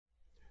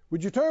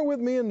Would you turn with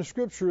me in the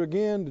scripture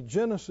again to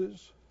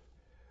Genesis,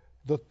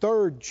 the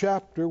 3rd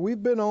chapter?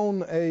 We've been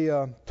on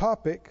a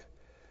topic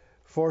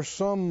for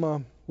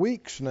some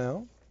weeks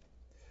now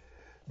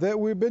that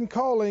we've been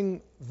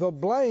calling the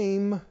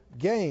blame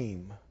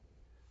game.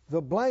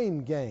 The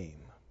blame game.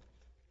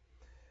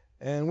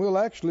 And we'll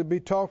actually be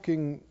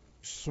talking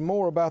some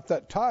more about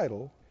that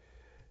title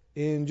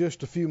in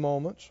just a few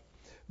moments.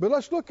 But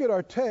let's look at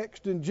our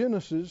text in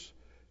Genesis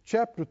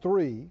chapter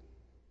 3.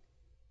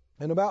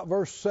 And about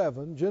verse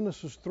 7,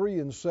 Genesis 3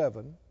 and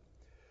 7,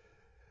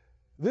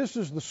 this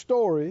is the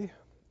story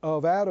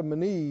of Adam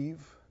and Eve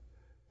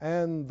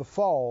and the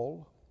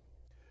fall.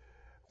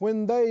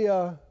 When they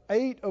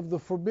ate of the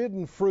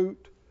forbidden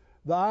fruit,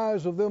 the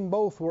eyes of them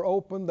both were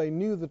opened. They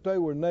knew that they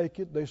were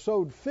naked. They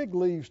sewed fig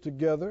leaves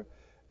together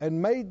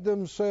and made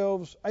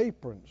themselves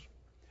aprons.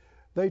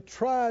 They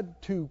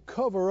tried to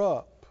cover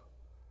up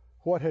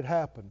what had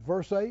happened.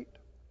 Verse 8.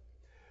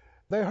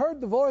 They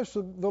heard the voice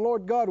of the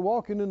Lord God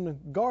walking in the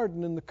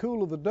garden in the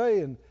cool of the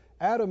day, and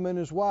Adam and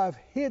his wife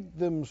hid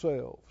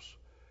themselves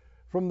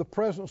from the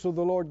presence of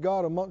the Lord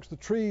God amongst the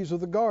trees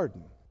of the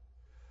garden.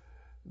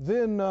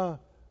 Then the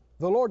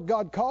Lord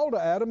God called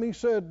to Adam. He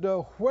said,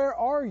 "Where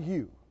are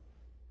you?"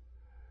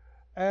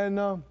 And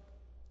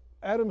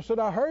Adam said,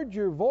 "I heard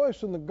your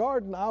voice in the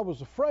garden. I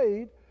was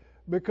afraid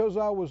because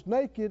I was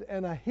naked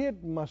and I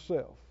hid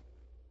myself."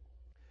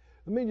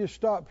 Let me just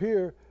stop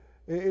here.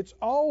 It's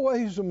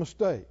always a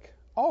mistake.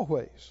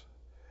 Always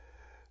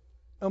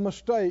a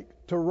mistake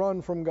to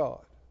run from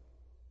God.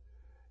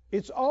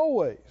 It's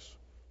always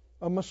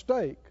a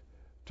mistake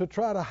to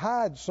try to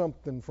hide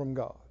something from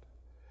God.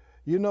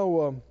 You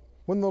know,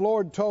 when the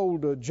Lord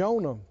told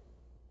Jonah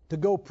to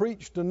go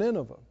preach to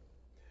Nineveh,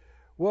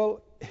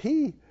 well,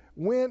 he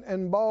went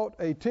and bought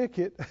a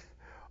ticket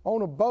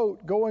on a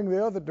boat going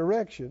the other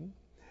direction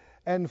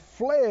and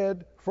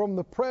fled from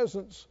the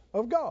presence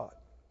of God.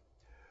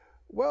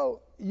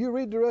 Well, you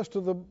read the rest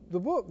of the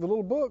book, the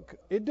little book,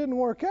 it didn't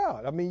work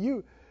out. I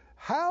mean,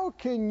 how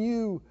can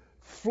you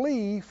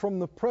flee from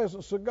the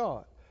presence of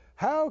God?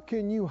 How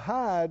can you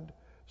hide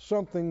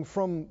something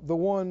from the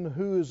one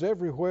who is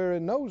everywhere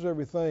and knows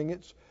everything?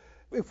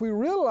 If we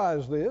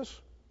realize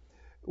this,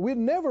 we'd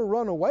never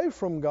run away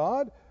from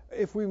God.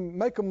 If we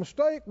make a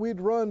mistake, we'd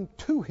run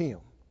to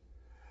Him.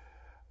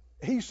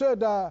 He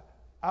said, I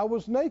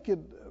was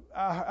naked,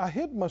 I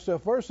hid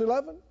myself. Verse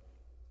 11.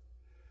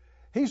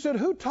 He said,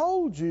 "Who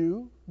told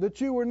you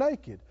that you were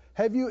naked?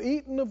 Have you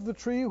eaten of the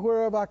tree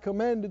whereof I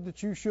commanded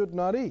that you should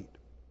not eat?"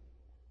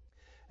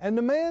 And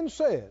the man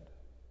said,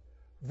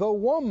 "The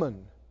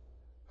woman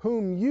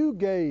whom you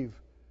gave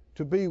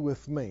to be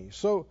with me."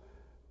 So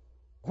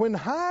when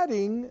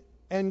hiding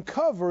and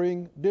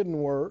covering didn't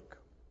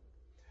work,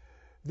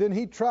 then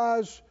he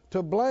tries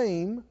to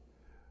blame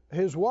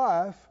his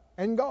wife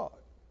and God.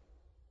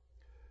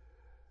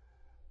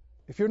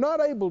 If you're not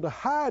able to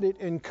hide it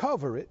and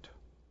cover it,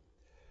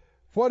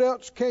 what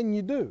else can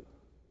you do?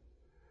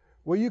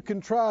 Well, you can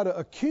try to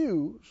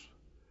accuse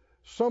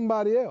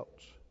somebody else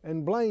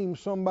and blame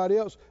somebody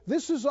else.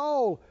 This is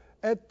all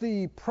at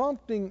the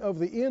prompting of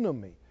the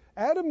enemy.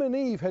 Adam and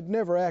Eve had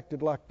never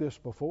acted like this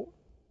before.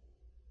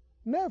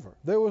 Never.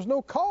 There was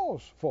no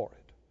cause for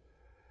it.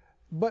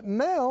 But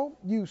now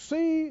you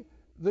see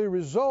the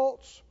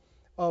results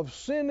of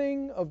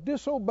sinning, of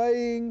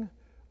disobeying,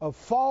 of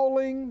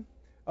falling,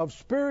 of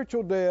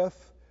spiritual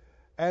death,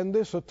 and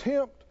this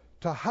attempt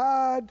to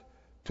hide,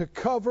 to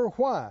cover.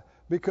 Why?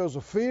 Because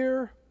of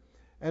fear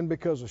and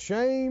because of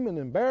shame and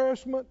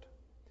embarrassment.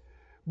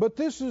 But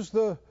this is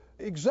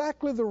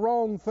exactly the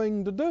wrong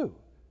thing to do.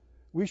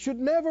 We should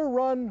never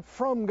run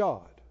from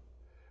God.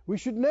 We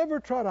should never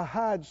try to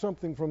hide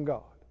something from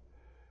God.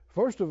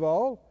 First of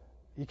all,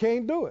 you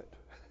can't do it.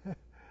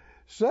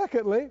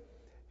 Secondly,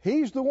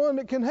 He's the one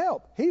that can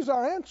help. He's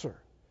our answer.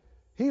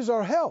 He's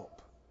our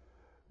help.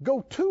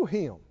 Go to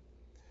Him.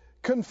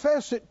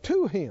 Confess it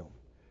to Him.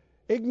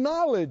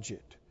 Acknowledge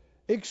it.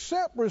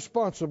 Accept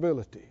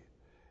responsibility,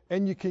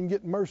 and you can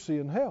get mercy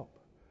and help.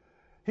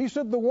 He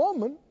said, "The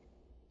woman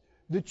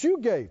that you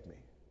gave me,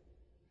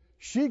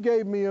 she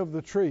gave me of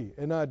the tree,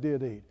 and I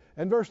did eat."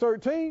 And verse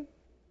 13,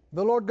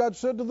 the Lord God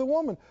said to the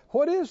woman,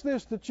 "What is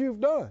this that you've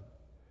done?"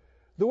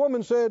 The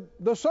woman said,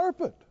 "The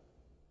serpent."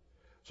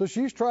 So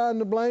she's trying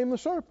to blame the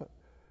serpent.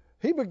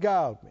 "He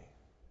beguiled me,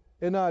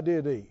 and I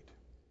did eat."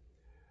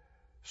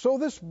 So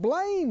this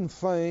blame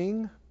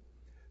thing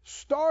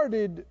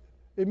started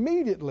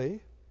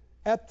immediately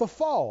at the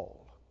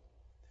fall.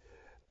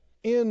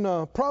 In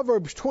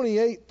Proverbs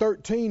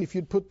 28:13, if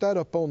you'd put that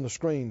up on the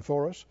screen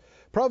for us.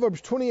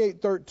 Proverbs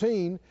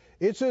 28:13,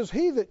 it says,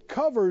 "He that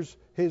covers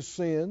his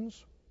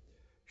sins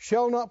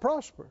shall not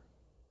prosper,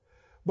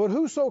 but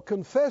whoso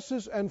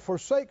confesses and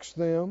forsakes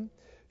them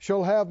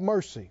shall have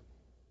mercy."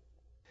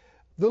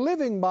 The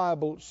Living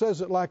Bible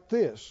says it like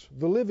this,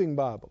 the Living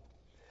Bible.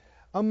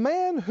 "A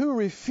man who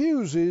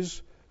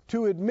refuses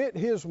to admit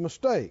his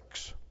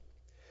mistakes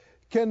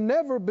can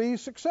never be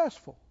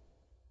successful.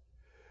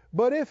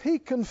 But if he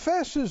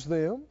confesses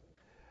them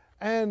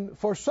and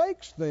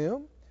forsakes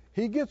them,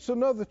 he gets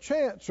another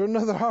chance or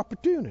another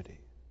opportunity.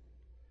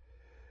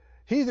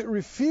 He that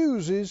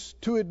refuses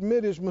to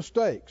admit his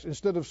mistakes,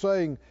 instead of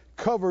saying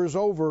covers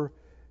over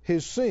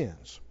his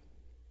sins.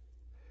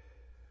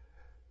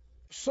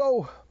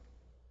 So,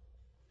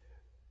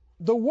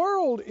 the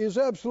world is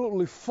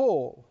absolutely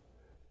full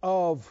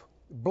of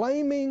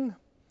blaming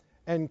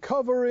and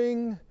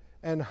covering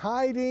and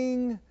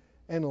hiding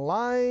and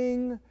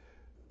lying.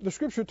 The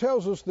scripture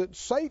tells us that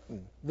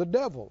Satan, the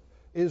devil,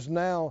 is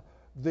now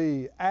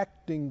the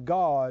acting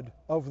god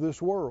of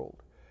this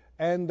world,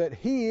 and that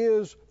he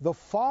is the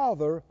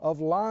father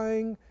of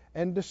lying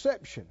and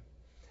deception.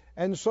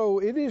 And so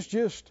it is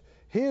just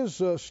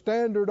his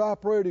standard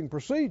operating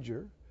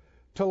procedure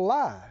to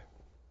lie.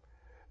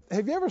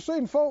 Have you ever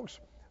seen folks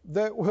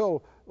that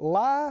will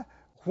lie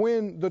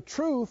when the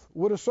truth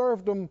would have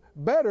served them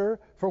better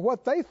for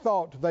what they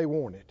thought they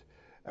wanted?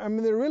 I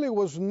mean, there really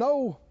was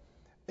no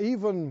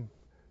even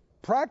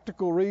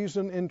practical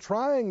reason in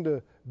trying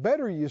to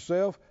better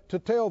yourself to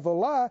tell the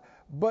lie,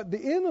 but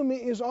the enemy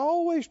is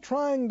always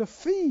trying to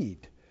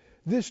feed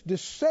this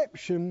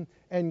deception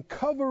and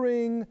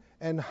covering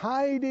and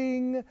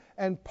hiding,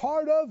 and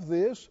part of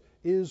this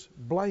is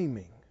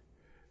blaming.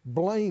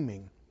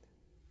 The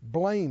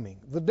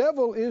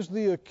devil is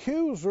the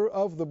accuser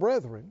of the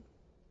brethren,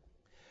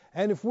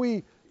 and if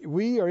we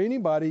or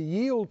anybody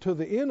yield to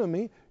the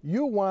enemy,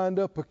 you'll wind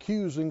up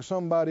accusing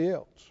somebody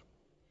else.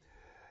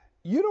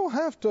 You don't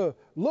have to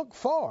look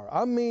far.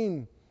 I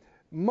mean,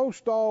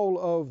 most all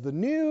of the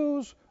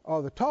news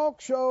or the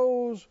talk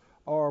shows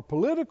or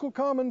political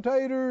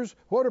commentators,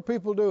 what are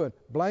people doing?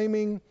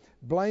 Blaming.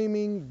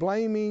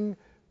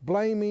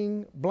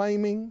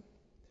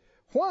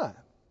 Why?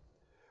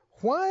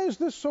 Why is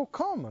this so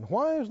common?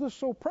 Why is this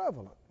so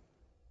prevalent?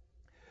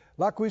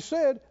 Like we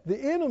said, the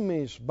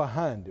enemy's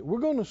behind it. We're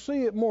going to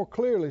see it more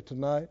clearly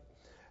tonight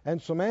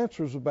and some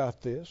answers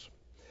about this.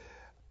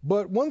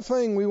 But one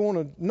thing we want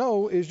to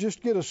know is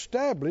just get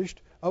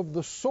established of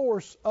the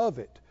source of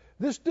it.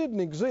 This didn't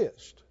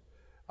exist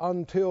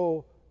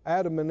until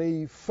Adam and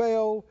Eve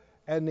fell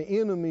and the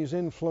enemy's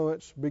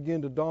influence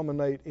began to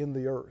dominate in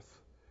the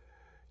earth.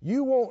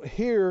 You won't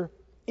hear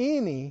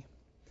any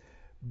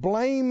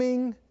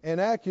blaming and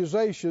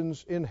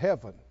accusations in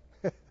heaven.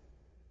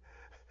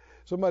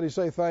 Somebody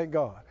say, thank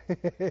God.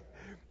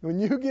 When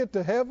you get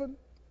to heaven,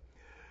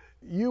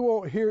 you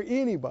won't hear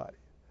anybody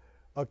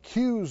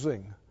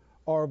accusing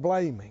or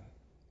blaming.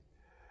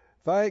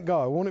 Thank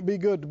God. Won't it be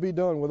good to be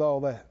done with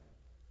all that?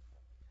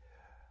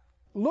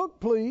 Look,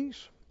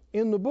 please,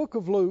 in the book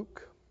of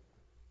Luke,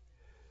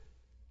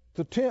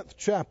 the 10th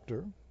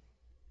chapter,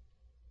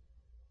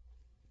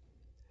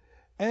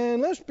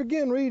 and let's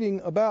begin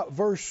reading about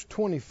verse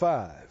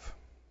 25.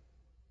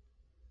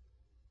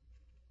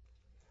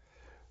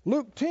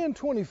 Luke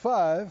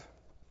 10:25,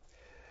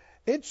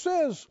 it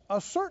says, a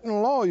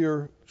certain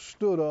lawyer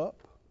stood up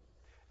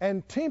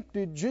and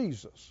tempted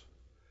Jesus,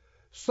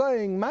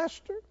 saying,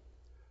 Master,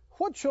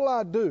 what shall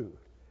I do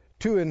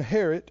to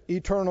inherit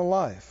eternal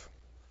life?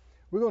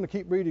 We're going to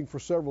keep reading for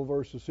several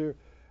verses here.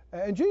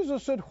 And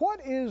Jesus said,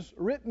 what is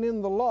written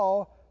in the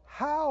law?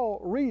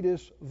 How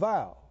readest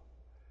thou?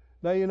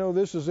 Now, you know,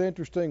 this is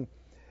interesting.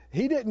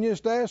 He didn't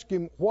just ask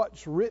him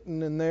what's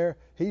written in there.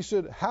 He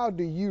said, how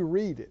do you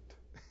read it?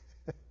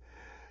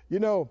 You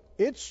know,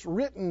 it's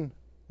written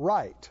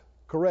right,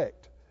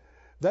 correct.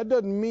 That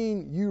doesn't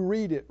mean you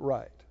read it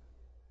right.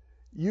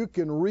 You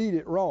can read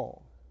it wrong.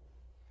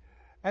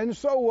 And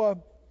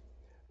so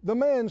the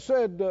man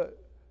said,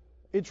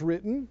 it's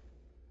written,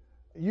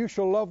 you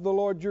shall love the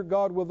Lord your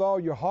God with all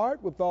your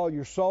heart, with all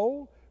your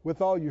soul, with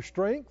all your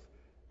strength,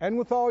 and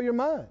with all your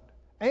mind,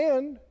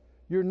 and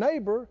your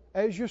neighbor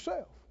as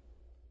yourself.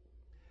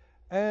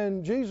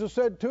 And Jesus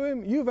said to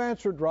him, you've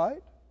answered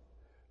right.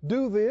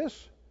 Do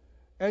this,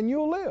 and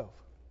you'll live.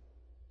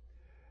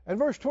 And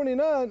verse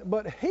 29,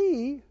 but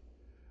he,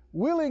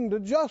 willing to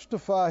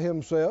justify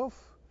himself,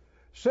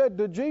 said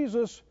to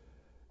Jesus,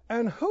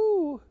 and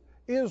who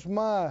is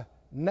my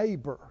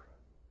neighbor?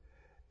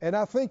 And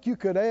I think you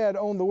could add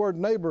on the word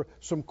neighbor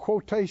some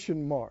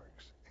quotation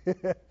marks.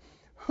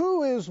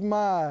 Who is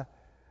my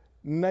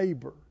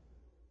neighbor?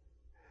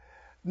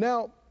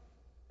 Now,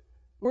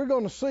 we're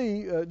going to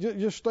see,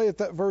 just stay at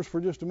that verse for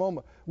just a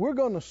moment. We're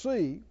going to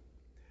see,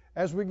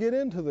 as we get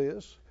into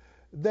this,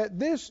 that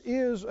this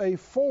is a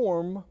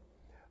form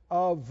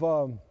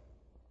of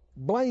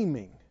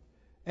blaming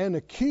and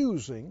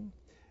accusing,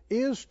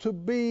 is to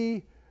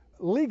be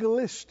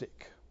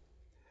legalistic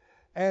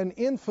and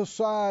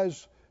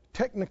emphasize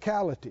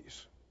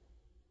technicalities.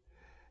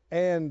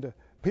 And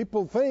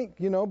people think,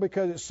 you know,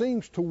 because it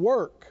seems to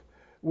work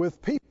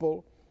with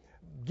people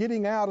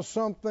getting out of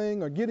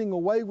something or getting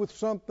away with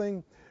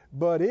something,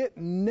 but it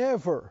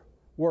never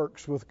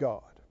works with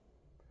God.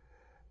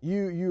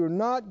 You're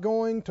not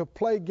going to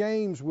play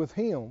games with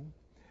Him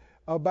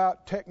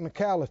about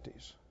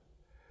technicalities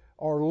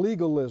or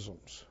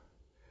legalisms.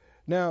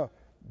 Now,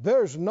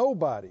 there's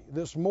nobody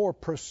that's more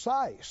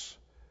precise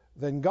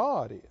than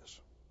God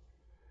is.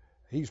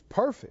 He's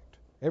perfect.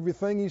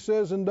 Everything He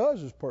says and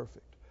does is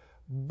perfect.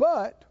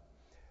 But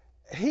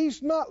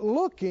He's not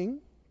looking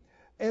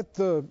at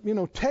the,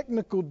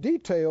 technical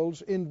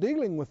details in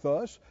dealing with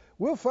us.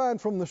 We'll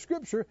find from the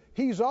Scripture,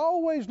 He's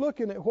always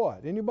looking at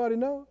what? Anybody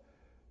know?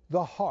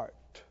 The heart.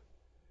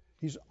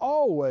 He's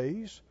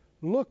always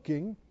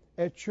looking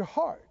at your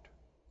heart.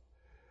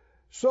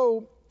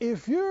 So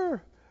if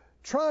you're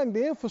trying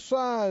to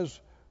emphasize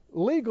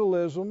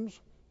legalisms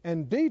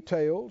and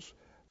details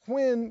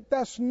when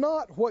that's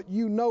not what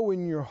you know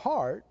in your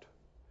heart,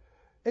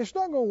 it's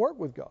not going to work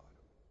with God.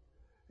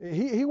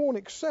 He won't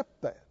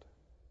accept that.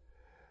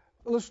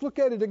 Let's look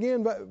at it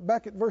again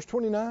back at verse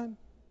 29.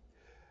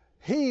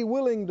 He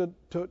willing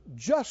to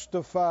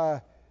justify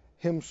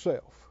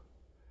himself.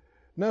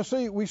 Now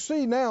we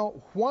see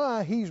now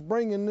why he's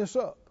bringing this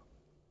up.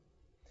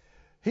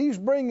 He's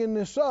bringing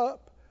this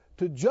up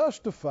to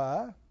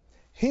justify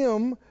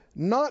him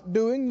not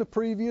doing the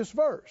previous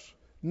verse,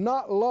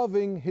 not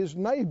loving his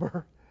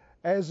neighbor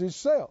as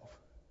himself.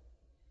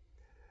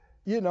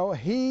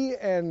 He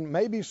and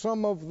maybe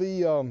some of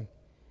the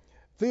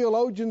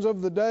theologians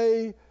of the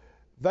day,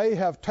 they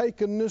have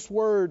taken this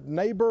word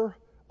neighbor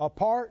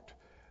apart.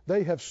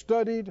 They have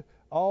studied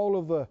all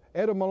of the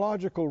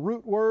etymological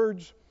root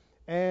words,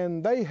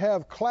 and they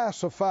have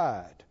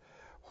classified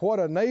what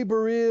a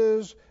neighbor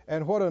is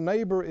and what a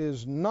neighbor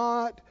is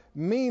not,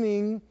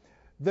 meaning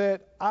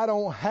that I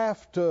don't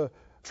have to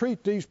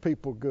treat these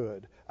people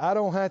good. I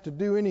don't have to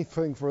do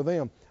anything for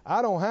them.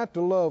 I don't have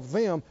to love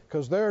them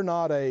because they're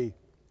not a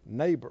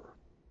neighbor.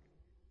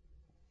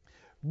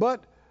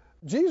 But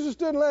Jesus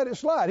didn't let it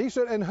slide. He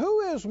said, and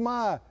who is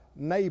my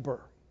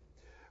neighbor?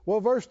 Well,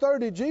 verse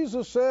 30,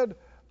 Jesus said,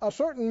 a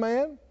certain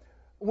man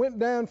went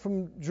down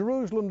from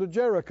Jerusalem to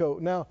Jericho.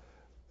 Now,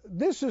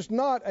 this is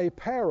not a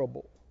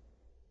parable.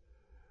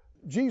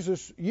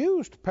 Jesus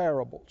used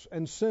parables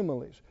and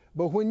similes.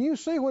 But when you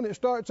see when it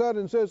starts out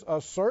and says,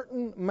 a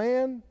certain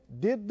man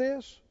did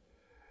this,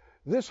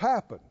 this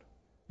happened.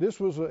 This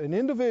was an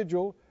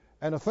individual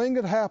and a thing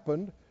that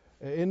happened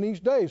in these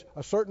days.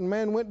 A certain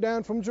man went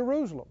down from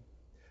Jerusalem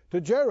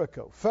to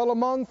Jericho, fell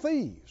among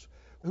thieves,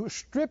 who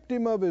stripped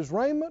him of his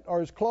raiment or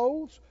his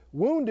clothes,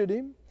 wounded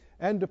him,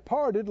 and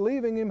departed,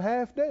 leaving him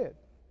half dead.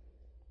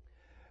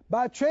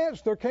 By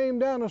chance there came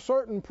down a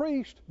certain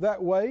priest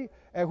that way,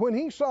 and when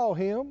he saw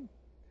him,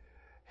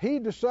 he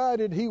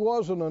decided he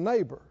wasn't a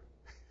neighbor.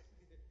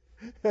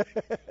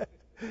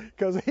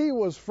 Because he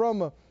was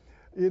from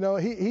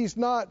he's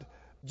not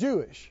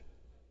Jewish.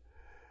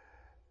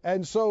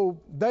 And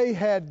so they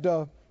had,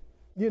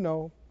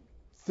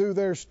 through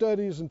their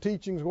studies and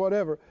teachings,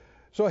 whatever,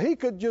 so he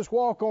could just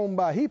walk on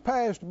by. He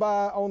passed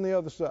by on the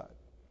other side.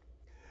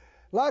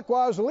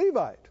 Likewise, a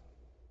Levite.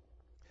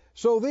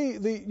 So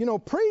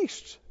the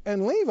priests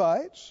and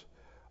Levites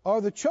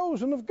are the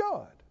chosen of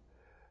God.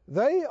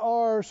 They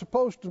are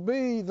supposed to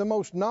be the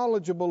most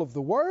knowledgeable of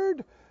the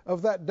Word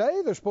of that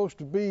day. They're supposed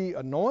to be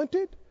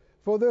anointed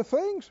for their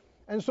things.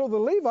 And so the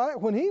Levite,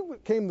 when he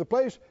came to the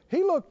place,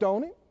 he looked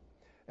on him.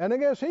 And I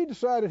guess he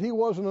decided he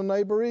wasn't a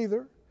neighbor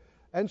either.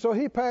 And so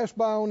he passed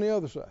by on the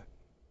other side.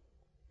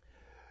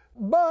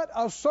 But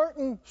a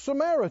certain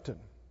Samaritan,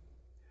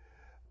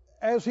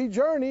 as he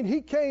journeyed,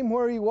 he came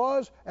where he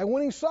was, and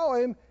when he saw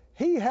him,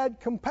 he had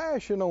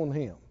compassion on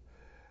him.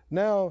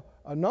 Now,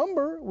 a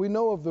number, we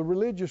know, of the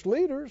religious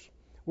leaders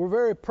were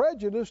very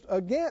prejudiced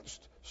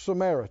against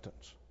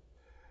Samaritans.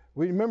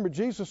 We remember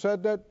Jesus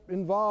had that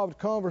involved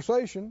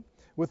conversation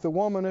with the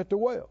woman at the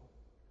well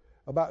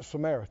about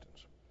Samaritans.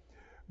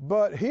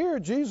 But here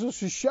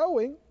Jesus is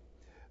showing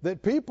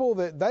that people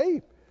that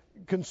they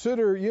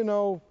consider,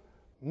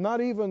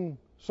 not even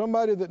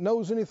somebody that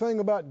knows anything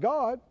about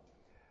God,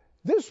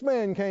 this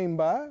man came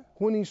by.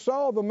 When he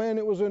saw the man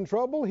that was in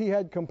trouble, he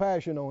had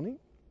compassion on him.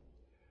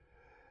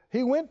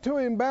 He went to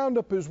him, bound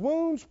up his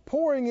wounds,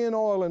 pouring in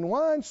oil and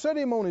wine, set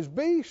him on his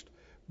beast,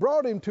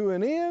 brought him to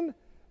an inn,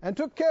 and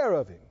took care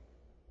of him.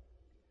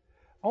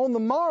 On the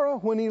morrow,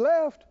 when he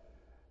left,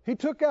 he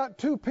took out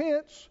 2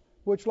 pence,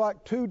 which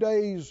like 2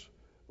 days'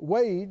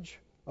 wage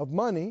of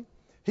money.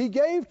 He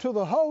gave to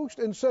the host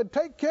and said,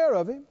 take care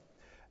of him,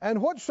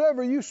 and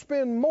whatsoever you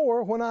spend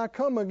more, when I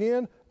come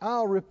again,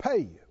 I'll repay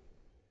you.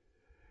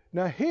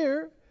 Now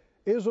here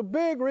is a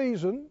big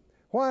reason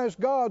why it's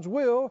God's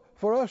will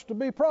for us to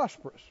be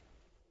prosperous.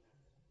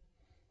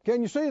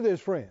 Can you see this,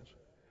 friends?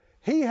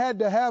 He had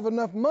to have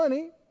enough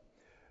money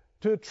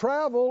to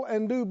travel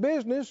and do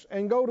business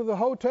and go to the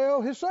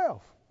hotel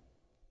himself.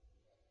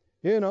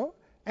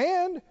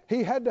 And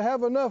he had to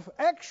have enough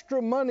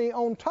extra money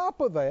on top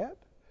of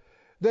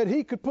that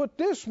he could put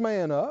this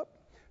man up,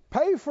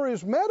 pay for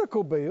his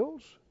medical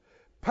bills,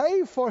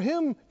 pay for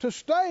him to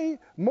stay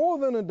more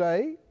than a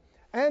day,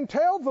 and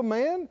tell the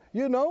man,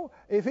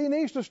 if he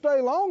needs to stay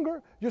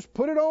longer, just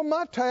put it on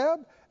my tab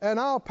and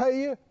I'll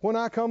pay you when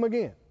I come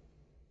again.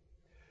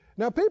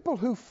 Now, people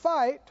who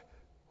fight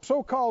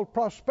so-called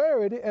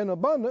prosperity and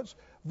abundance,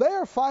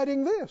 they're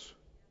fighting this.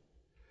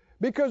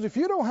 Because if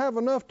you don't have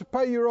enough to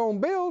pay your own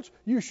bills,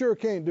 you sure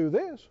can't do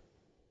this.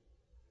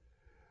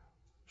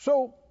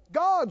 So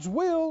God's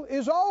will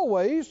is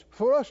always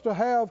for us to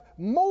have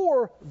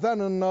more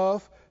than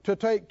enough to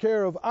take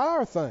care of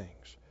our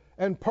things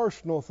and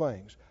personal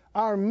things.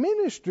 Our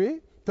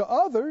ministry to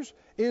others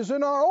is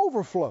in our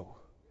overflow.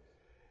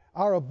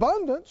 Our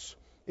abundance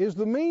is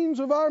the means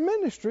of our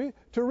ministry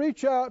to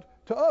reach out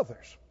to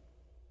others.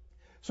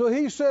 So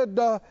he said,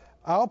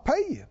 I'll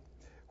pay you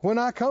when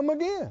I come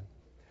again.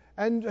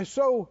 And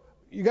so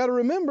you got to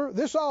remember,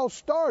 this all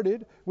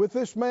started with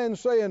this man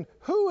saying,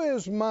 who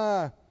is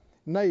my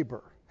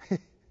neighbor?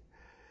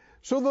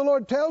 So the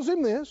Lord tells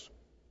him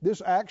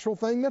this actual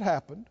thing that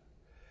happened.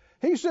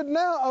 He said,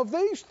 now of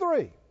these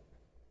three,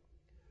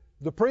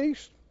 the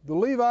priest, the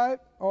Levite,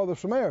 or the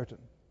Samaritan,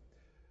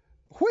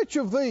 which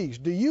of these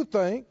do you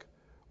think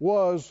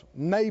was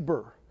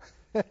neighbor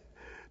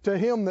to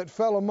him that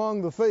fell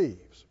among the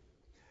thieves?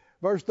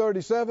 Verse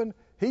 37,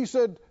 he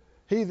said,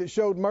 he that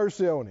showed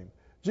mercy on him.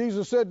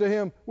 Jesus said to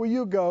him, well,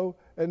 you go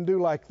and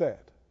do like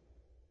that.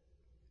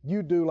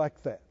 You do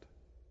like that.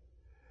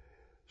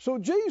 So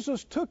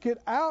Jesus took it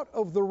out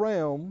of the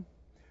realm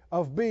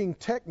of being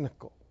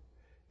technical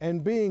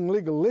and being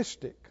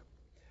legalistic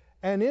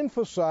and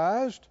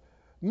emphasized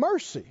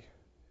mercy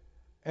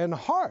and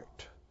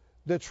heart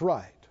that's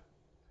right.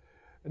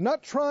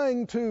 Not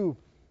trying to,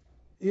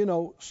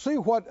 see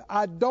what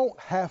I don't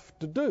have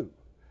to do.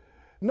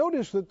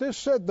 Notice that this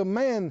said the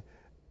man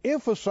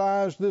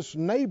emphasized this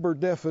neighbor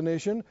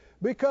definition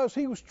because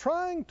he was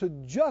trying to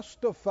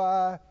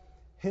justify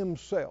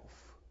himself.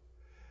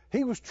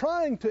 He was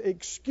trying to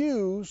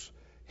excuse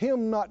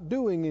him not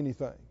doing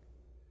anything,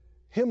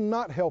 him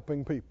not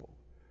helping people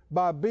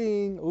by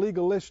being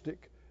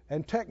legalistic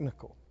and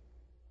technical.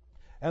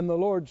 And the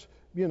Lord's,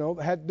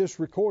 had this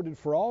recorded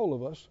for all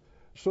of us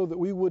so that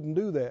we wouldn't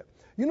do that.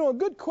 A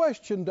good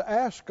question to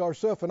ask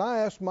ourselves, and I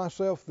ask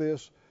myself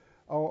this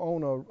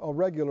on a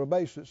regular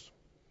basis,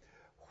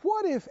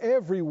 what if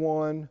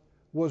everyone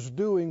was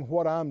doing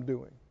what I'm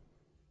doing?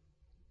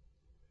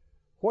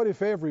 What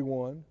if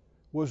everyone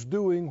was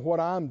doing what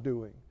I'm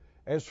doing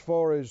as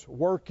far as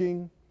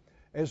working,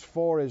 as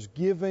far as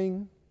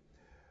giving?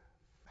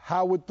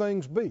 How would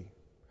things be?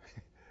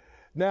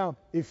 Now,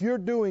 if you're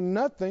doing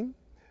nothing,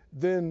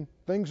 then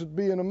things would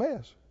be in a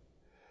mess.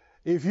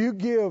 If you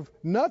give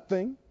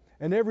nothing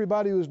and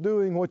everybody was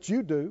doing what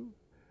you do,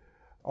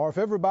 or if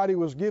everybody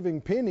was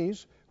giving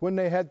pennies when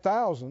they had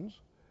thousands,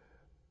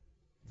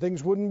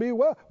 things wouldn't be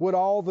well. Would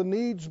all the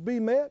needs be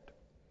met?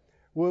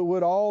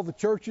 Would all the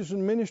churches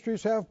and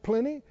ministries have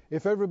plenty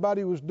if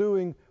everybody was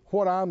doing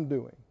what I'm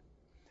doing?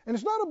 And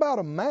it's not about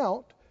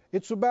amount,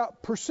 it's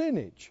about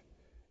percentage.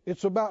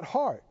 It's about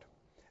heart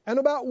and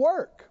about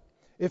work.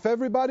 If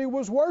everybody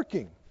was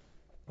working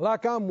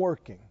like I'm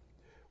working,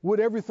 would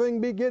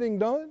everything be getting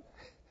done?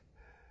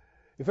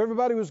 If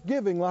everybody was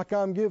giving like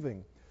I'm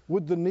giving,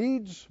 would the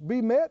needs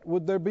be met?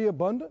 Would there be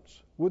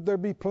abundance? Would there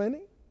be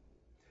plenty?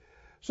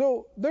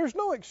 So there's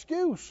no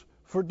excuse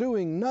for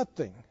doing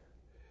nothing.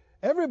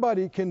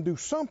 Everybody can do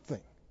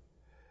something.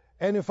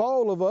 And if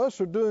all of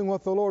us are doing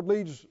what the Lord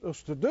leads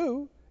us to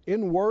do,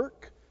 in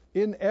work,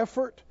 in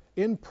effort,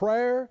 in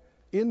prayer,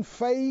 in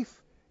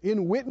faith,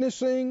 in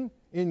witnessing,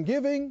 in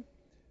giving,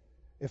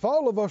 if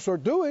all of us are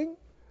doing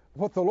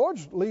what the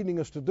Lord's leading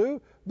us to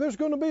do, there's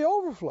going to be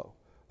overflow.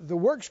 The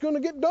work's going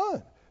to get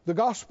done. The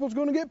gospel's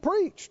going to get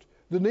preached.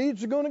 The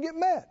needs are going to get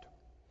met.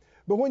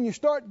 But when you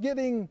start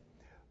getting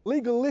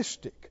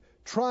legalistic,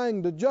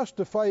 trying to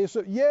justify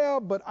yourself,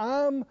 but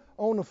I'm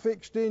on a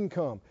fixed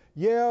income.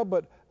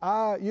 But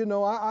I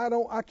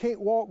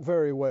can't walk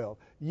very well.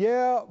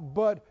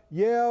 But.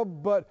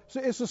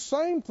 So it's the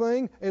same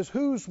thing as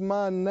who's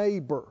my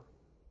neighbor.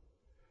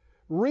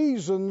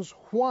 Reasons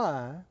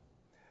why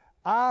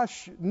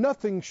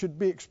nothing should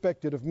be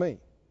expected of me.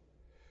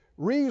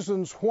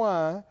 Reasons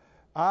why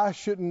I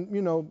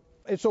shouldn't,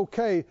 it's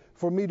okay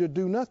for me to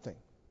do nothing.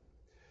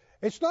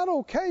 It's not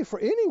okay for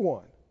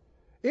anyone,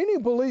 any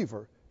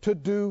believer, to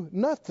do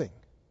nothing.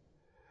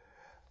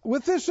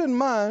 With this in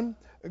mind,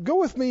 go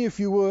with me, if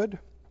you would,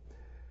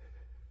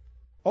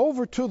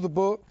 over to the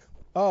book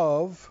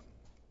of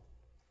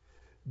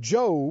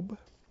Job.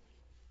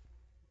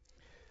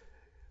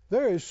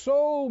 There is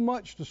so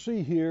much to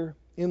see here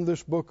in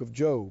this book of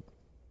Job.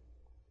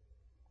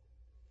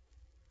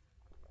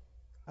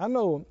 I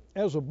know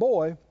as a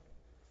boy,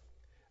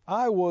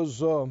 I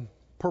was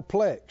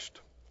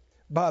perplexed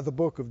by the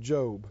book of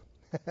Job.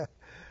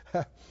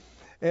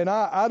 And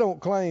I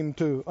don't claim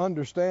to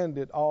understand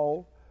it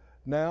all.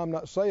 Now, I'm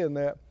not saying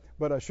that,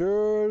 but I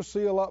sure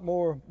see a lot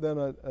more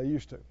than I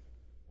used to.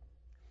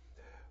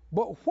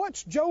 But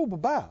what's Job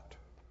about?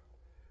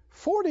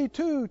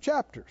 42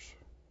 chapters.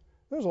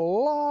 There's a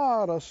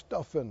lot of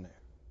stuff in there.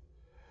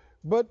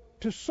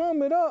 But to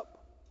sum it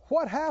up,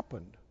 what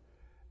happened?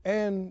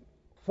 And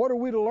what are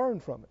we to learn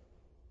from it?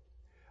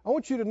 I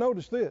want you to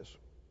notice this.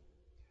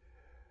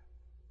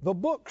 The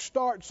book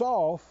starts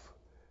off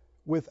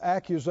with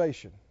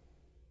accusation.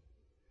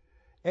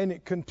 And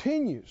it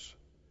continues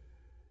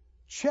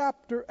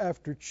chapter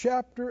after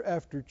chapter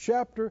after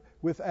chapter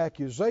with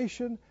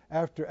accusation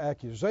after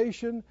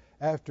accusation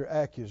after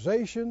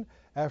accusation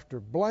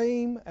after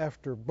blame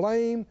after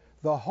blame.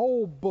 The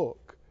whole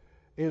book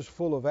is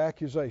full of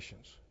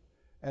accusations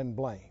and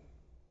blame.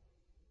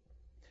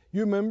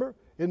 You remember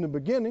in the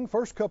beginning,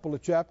 first couple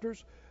of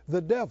chapters,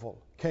 the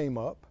devil came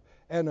up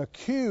and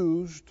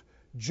accused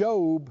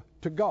Job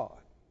to God.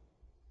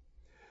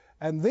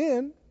 And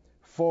then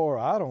for,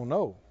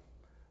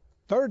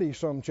 30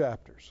 some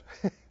chapters,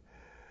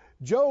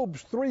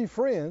 Job's three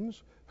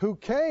friends who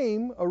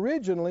came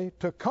originally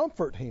to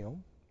comfort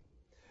him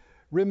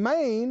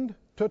remained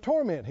to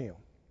torment him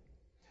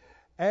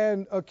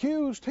and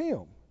accused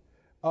him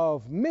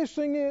of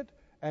missing it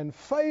and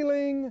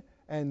failing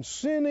and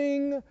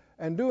sinning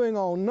and doing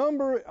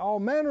all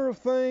manner of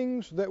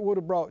things that would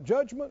have brought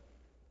judgment.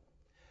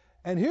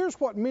 And here's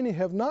what many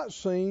have not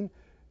seen.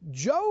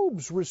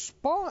 Job's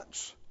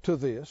response to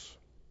this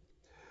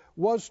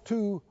was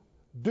to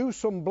do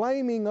some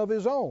blaming of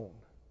his own.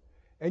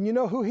 And you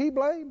know who he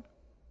blamed?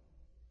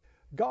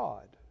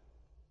 God.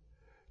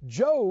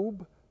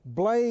 Job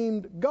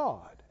blamed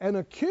God and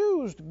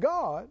accused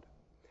God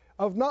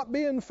of not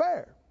being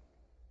fair.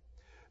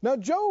 Now,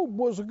 Job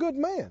was a good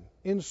man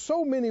in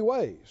so many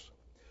ways,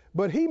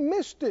 but he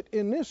missed it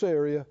in this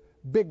area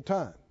big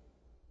time.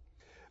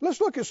 Let's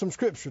look at some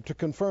scripture to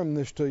confirm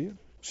this to you,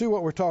 see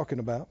what we're talking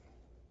about.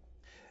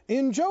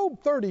 In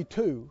Job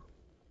 32,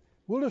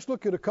 we'll just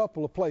look at a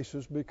couple of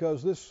places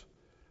because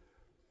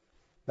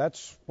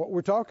that's what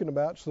we're talking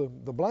about. It's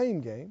the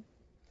blame game.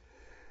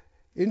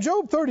 In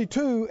Job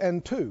 32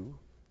 and 2,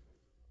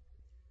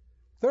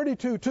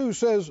 32:2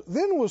 says,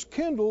 Then was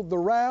kindled the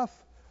wrath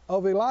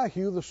of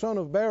Elihu, the son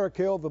of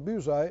Barachel, the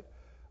Buzite,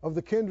 of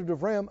the kindred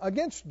of Ram.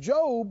 Against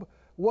Job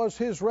was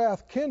his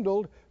wrath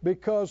kindled,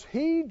 because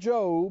he,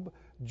 Job,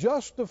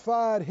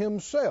 justified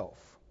himself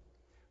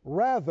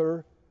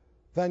rather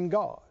than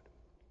God.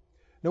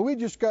 Now, we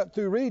just got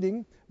through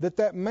reading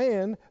that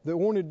man that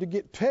wanted to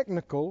get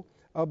technical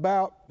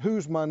about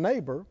who's my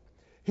neighbor,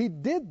 he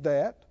did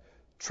that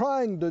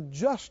trying to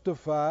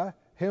justify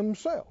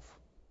himself.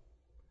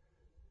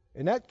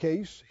 In that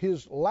case,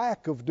 his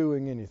lack of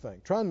doing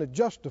anything, trying to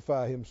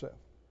justify himself.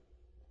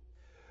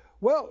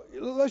 Well,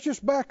 let's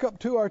just back up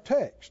to our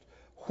text.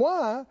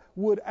 Why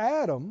would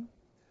Adam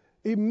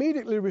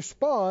immediately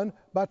respond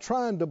by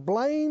trying to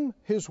blame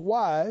his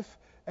wife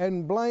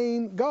and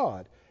blame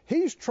God?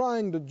 He's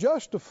trying to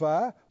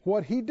justify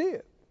what he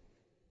did.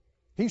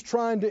 He's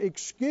trying to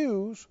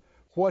excuse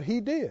what he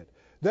did.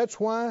 That's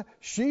why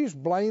she's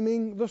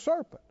blaming the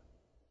serpent.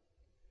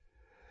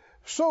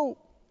 So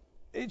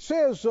it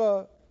says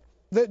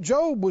that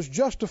Job was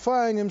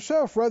justifying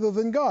himself rather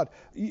than God.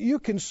 You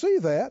can see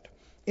that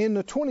in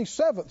the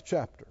 27th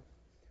chapter,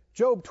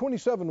 Job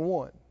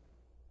 27:1.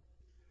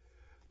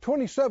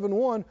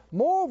 27:1,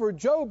 moreover,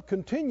 Job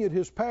continued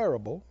his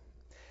parable,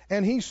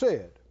 and he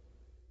said,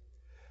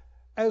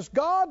 As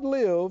God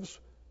lives,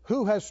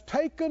 who has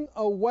taken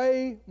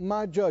away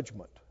my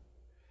judgment,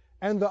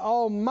 and the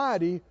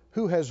Almighty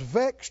who has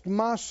vexed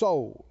my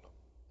soul,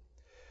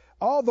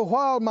 all the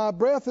while my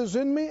breath is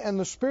in me, and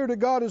the Spirit of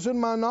God is in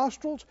my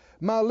nostrils,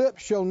 my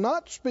lips shall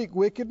not speak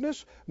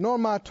wickedness, nor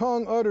my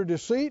tongue utter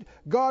deceit.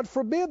 God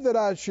forbid that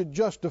I should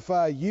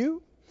justify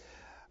you.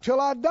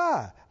 Till I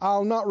die,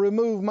 I'll not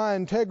remove my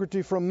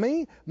integrity from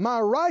me. My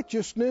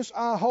righteousness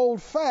I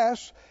hold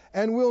fast,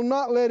 and will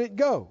not let it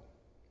go.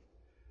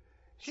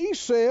 He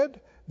said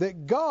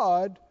that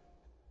God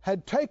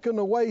had taken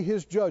away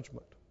his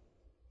judgment.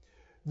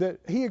 That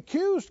he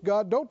accused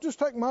God, don't just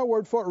take my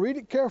word for it, read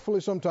it carefully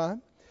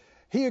sometime.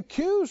 He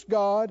accused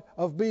God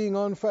of being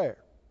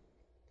unfair,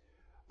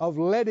 of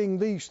letting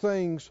these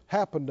things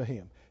happen to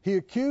him. He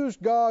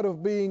accused God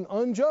of being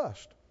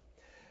unjust.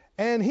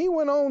 And he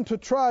went on to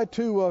try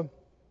to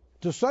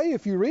say,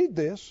 if you read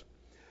this,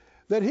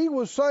 that he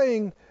was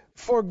saying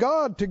for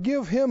God to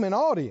give him an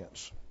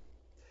audience.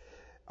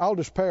 I'll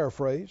just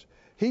paraphrase.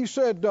 He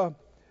said,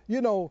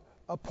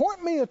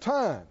 appoint me a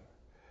time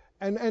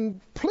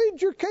and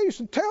plead your case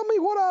and tell me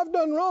what I've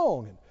done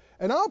wrong.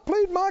 And I'll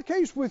plead my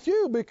case with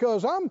you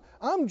because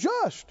I'm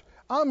just,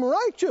 I'm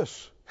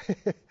righteous.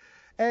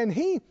 And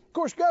he, of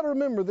course, got to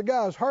remember, the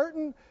guy's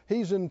hurting.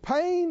 He's in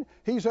pain.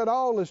 He's had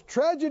all this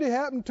tragedy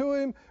happen to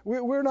him.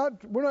 We're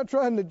not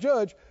trying to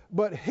judge,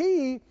 but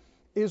he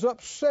is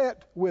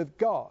upset with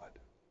God.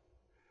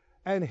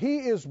 And he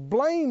is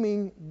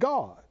blaming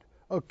God,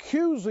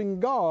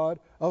 accusing God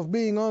of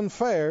being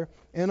unfair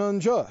and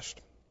unjust.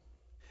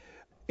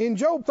 In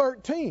Job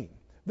 13,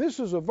 this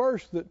is a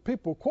verse that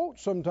people quote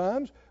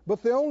sometimes,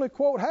 but they only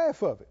quote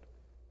half of it.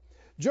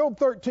 Job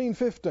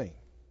 13:15.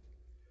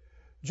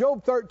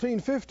 Job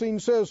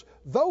 13:15 says,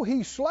 Though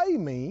he slay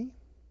me,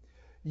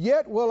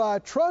 yet will I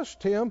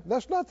trust him.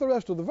 That's not the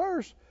rest of the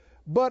verse.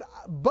 But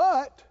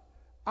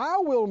I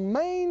will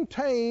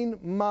maintain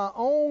my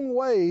own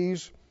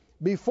ways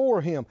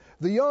before him.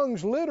 The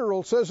Young's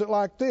Literal says it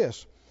like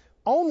this: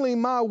 Only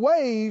my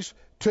ways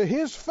to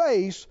his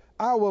face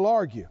I will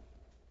argue.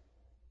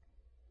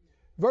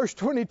 Verse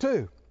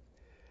 22.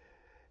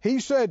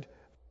 He said,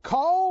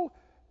 Call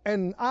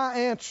and I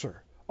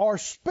answer, or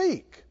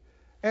speak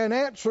and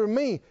answer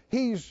me.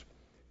 He's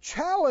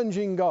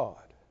challenging God.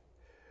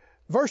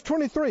 Verse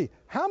 23,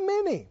 How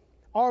many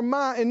are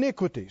my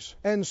iniquities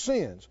and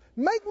sins?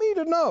 Make me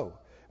to know.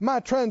 my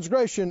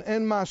transgression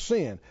and my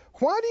sin?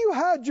 Why do you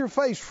hide your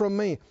face from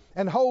me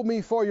and hold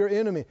me for your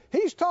enemy?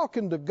 He's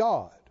talking to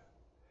God,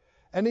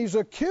 and he's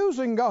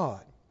accusing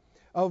God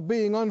of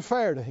being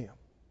unfair to him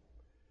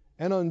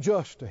and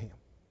unjust to him.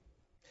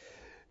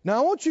 Now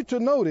I want you to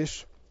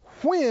notice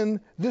when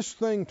this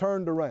thing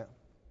turned around.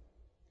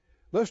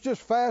 Let's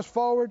just fast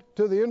forward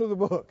to the end of the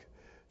book,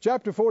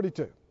 chapter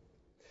 42.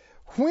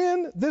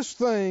 When this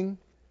thing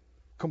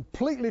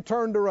completely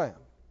turned around,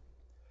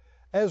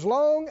 as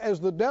long as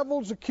the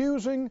devil's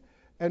accusing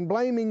and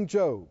blaming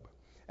Job,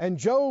 and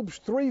Job's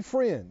three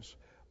friends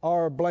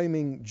are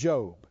blaming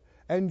Job,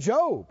 and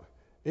Job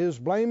is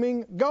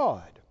blaming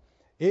God,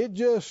 it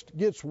just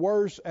gets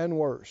worse and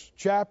worse.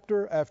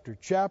 Chapter after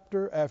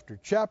chapter after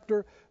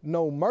chapter.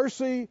 No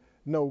mercy,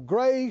 no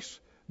grace,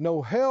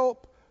 no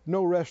help,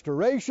 no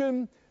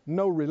restoration,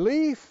 no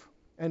relief,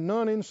 and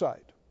none in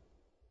sight.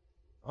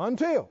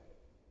 Until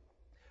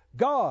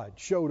God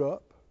showed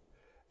up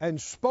and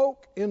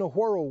spoke in a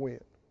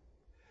whirlwind.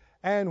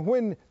 And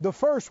when the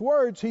first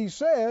words he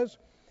says,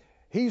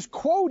 he's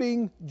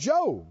quoting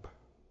Job.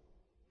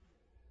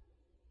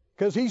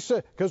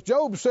 Because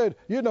Job said,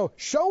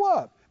 show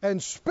up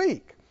and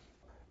speak,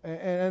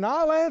 and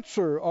I'll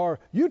answer, or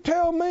you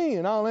tell me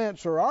and I'll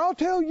answer, or I'll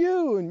tell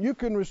you and you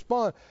can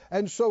respond.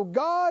 And so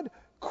God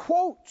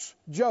quotes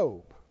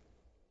Job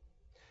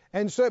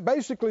and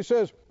basically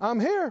says,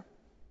 I'm here.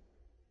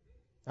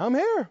 I'm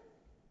here.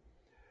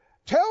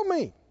 Tell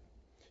me,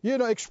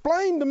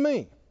 explain to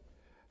me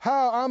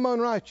how I'm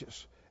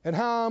unrighteous and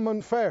how I'm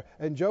unfair.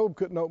 And Job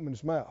couldn't open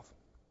his mouth.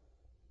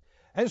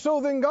 And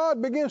so then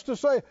God begins to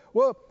say,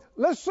 well,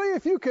 let's see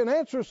if you can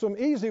answer some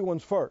easy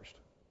ones first.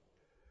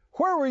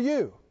 Where were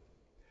you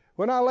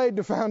when I laid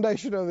the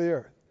foundation of the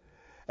earth?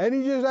 And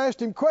he just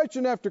asked him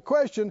question after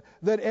question,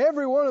 that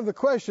every one of the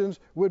questions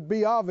would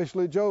be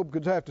obviously Job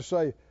could have to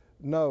say,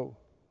 no,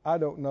 I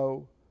don't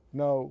know.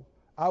 No,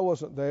 I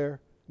wasn't there.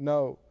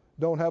 No,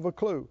 don't have a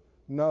clue.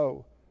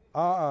 No,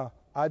 I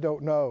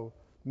don't know.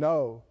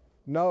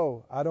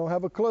 No, I don't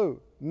have a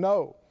clue.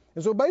 No.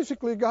 And so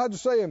basically God's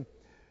saying,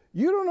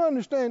 you don't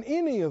understand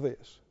any of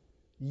this,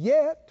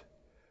 yet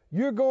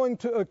you're going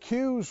to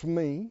accuse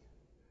me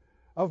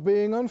of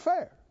being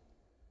unfair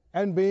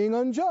and being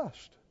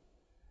unjust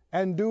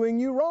and doing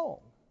you wrong.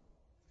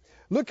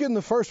 Look in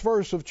the first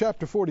verse of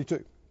chapter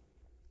 42.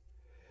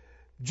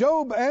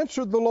 Job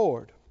answered the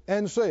Lord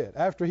and said,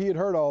 after he had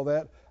heard all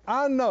that,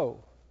 I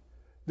know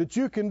that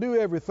you can do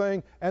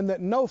everything and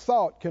that no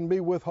thought can be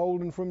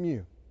withholden from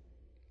you.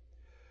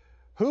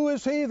 Who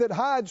is he that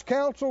hides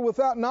counsel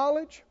without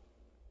knowledge?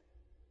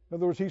 In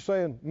other words, he's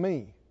saying,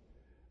 me.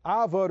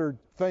 I've uttered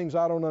things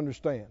I don't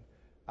understand.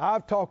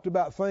 I've talked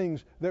about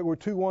things that were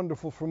too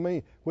wonderful for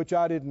me, which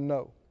I didn't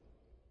know.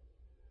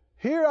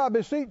 Here I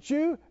beseech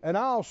you, and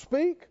I'll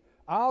speak.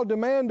 I'll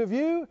demand of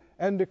you,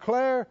 and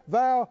declare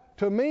thou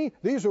to me.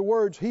 These are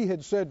words he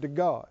had said to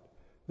God,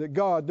 that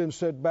God then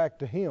said back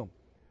to him.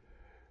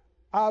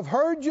 I've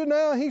heard you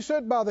now, he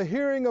said, by the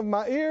hearing of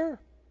my ear.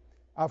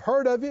 I've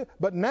heard of you,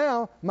 but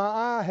now my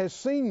eye has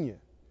seen you.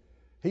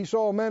 He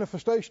saw a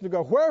manifestation to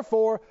go,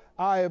 wherefore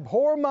I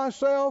abhor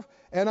myself,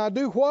 and I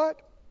do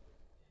what?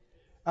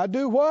 I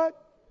do what?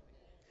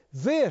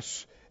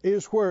 This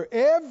is where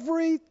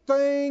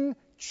everything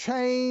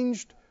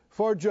changed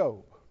for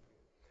Job.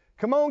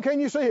 Come on,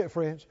 can you see it,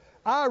 friends?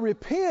 I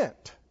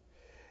repent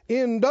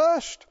in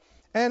dust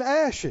and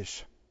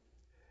ashes.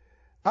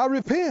 I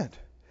repent.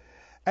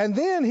 And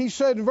then he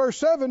said in verse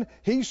 7,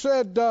 he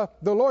said, the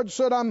Lord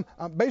said, I'm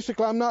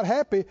not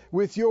happy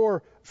with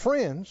your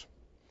friends.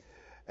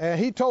 And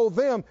he told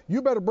them,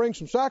 you better bring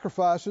some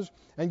sacrifices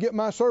and get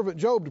my servant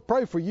Job to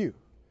pray for you,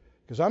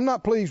 because I'm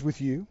not pleased with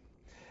you.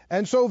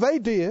 And so they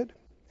did.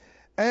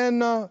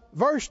 And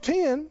verse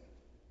 10,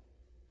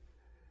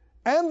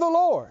 and the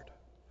Lord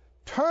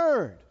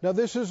turned. Now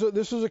this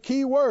is a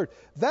key word.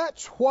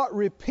 That's what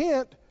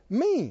repent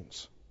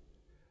means.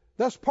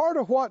 That's part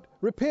of what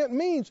repent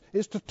means,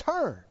 is to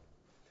turn.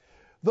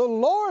 The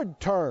Lord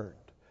turned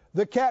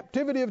the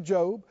captivity of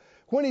Job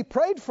when he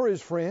prayed for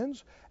his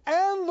friends,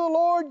 and the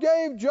Lord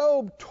gave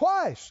Job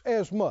twice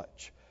as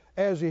much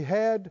as he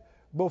had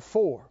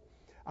before.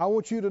 I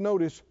want you to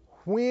notice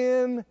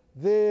when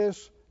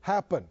this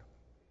happened.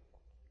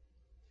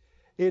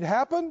 It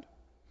happened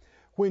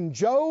when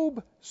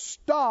Job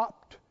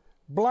stopped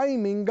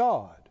blaming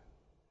God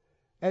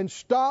and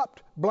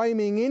stopped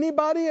blaming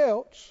anybody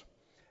else,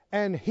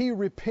 and he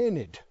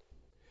repented.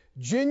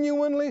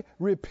 Genuinely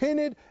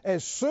repented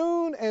as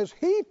soon as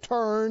he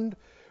turned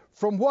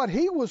from what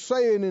he was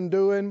saying and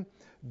doing.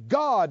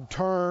 God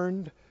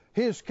turned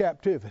his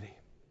captivity,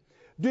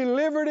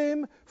 delivered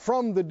him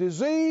from the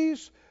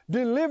disease,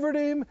 delivered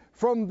him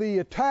from the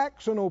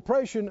attacks and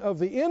oppression of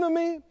the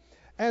enemy,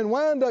 and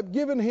wound up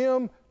giving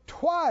him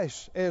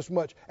twice as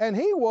much. And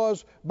he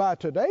was, by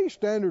today's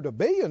standard, a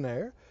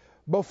billionaire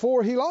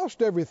before he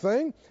lost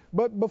everything.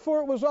 But before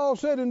it was all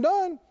said and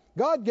done,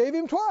 God gave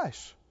him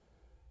twice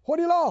what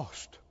he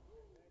lost.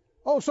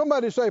 Oh,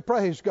 somebody say,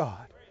 praise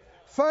God.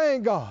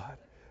 Thank God.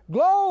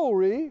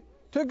 Glory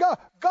to God.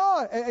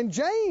 God, and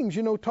James,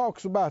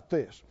 talks about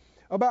this,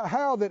 about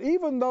how that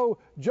even though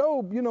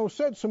Job,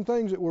 said some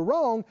things that were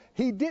wrong,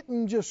 he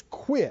didn't just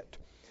quit.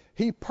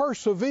 He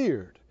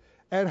persevered,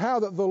 and how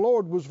that the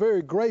Lord was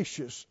very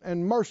gracious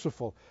and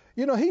merciful.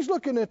 He's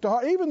looking at the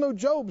heart. Even though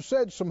Job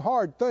said some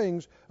hard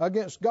things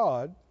against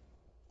God,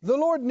 the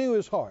Lord knew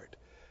his heart.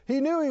 He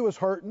knew he was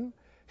hurting.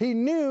 He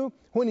knew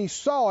when he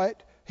saw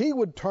it, he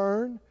would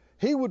turn,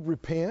 he would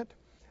repent.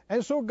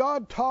 And so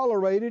God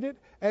tolerated it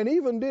and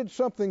even did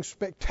something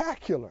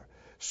spectacular,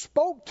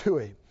 spoke to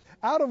him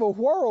out of a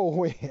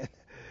whirlwind.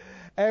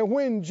 And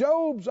when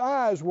Job's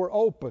eyes were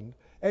opened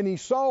and he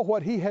saw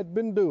what he had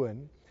been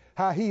doing,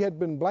 how he had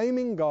been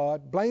blaming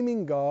God. I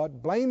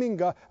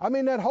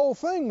mean, that whole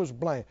thing was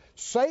blame.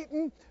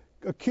 Satan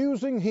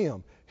accusing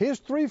him, his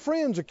three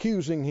friends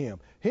accusing him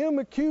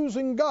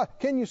accusing God.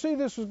 Can you see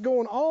this is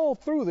going all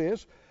through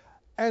this?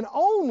 And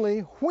only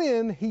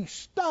when he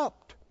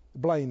stopped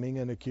blaming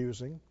and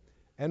accusing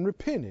and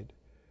repented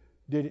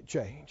did it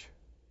change.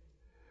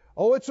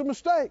 Oh, it's a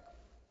mistake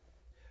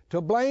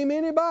to blame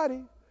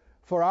anybody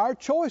for our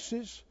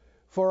choices,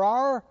 for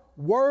our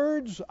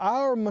words,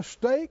 our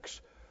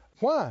mistakes.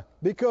 Why?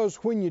 Because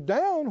when you're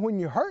down, when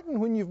you're hurting,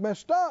 when you've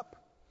messed up,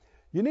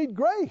 you need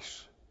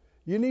grace.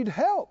 You need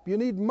help. You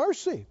need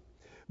mercy.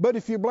 But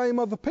if you blame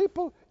other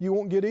people, you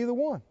won't get either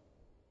one.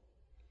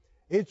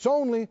 It's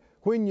only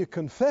when you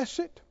confess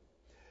it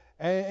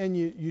and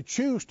you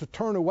choose to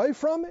turn away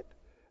from it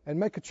and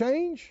make a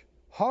change,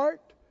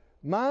 heart,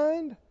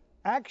 mind,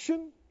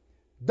 action,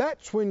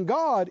 that's when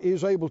God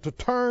is able to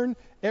turn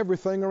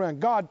everything around.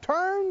 God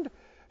turned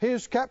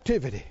his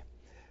captivity.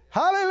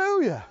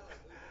 Hallelujah.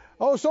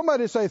 Oh,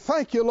 somebody say,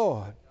 thank you,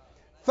 Lord.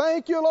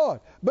 Thank you, Lord.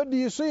 But do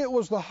you see, it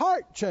was the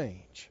heart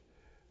change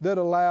that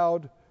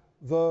allowed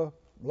the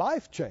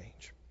life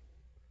change.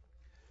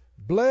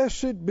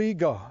 Blessed be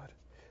God.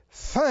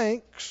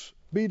 Thanks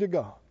be to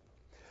God.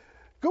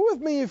 Go with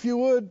me, if you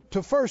would,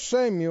 to 1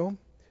 Samuel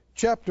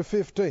chapter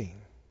 15.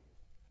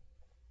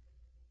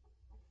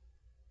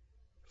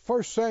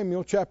 1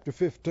 Samuel chapter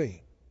 15.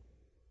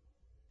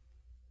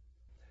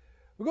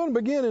 We're going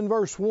to begin in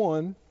verse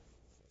 1,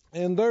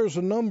 and there's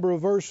a number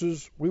of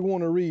verses we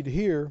want to read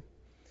here.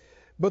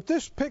 But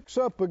this picks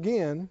up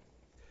again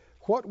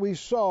what we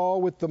saw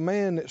with the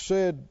man that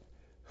said,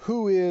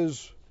 "Who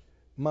is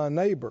my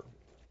neighbor?"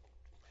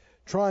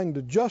 trying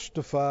to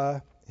justify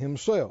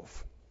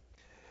himself.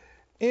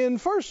 In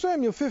 1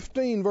 Samuel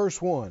 15, verse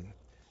 1,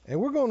 and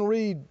we're going to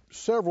read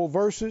several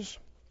verses,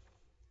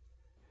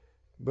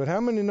 but how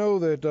many know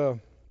that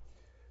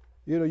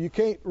you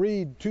can't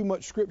read too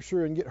much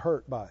scripture and get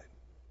hurt by it?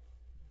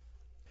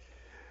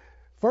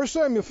 1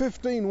 Samuel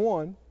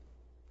 15:1,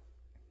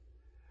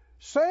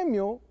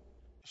 Samuel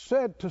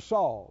said to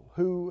Saul,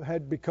 who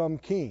had become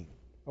king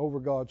over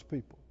God's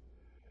people,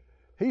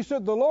 he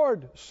said, "The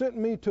Lord sent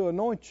me to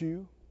anoint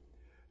you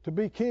to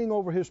be king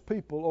over his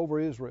people, over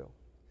Israel.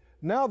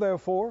 Now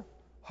therefore,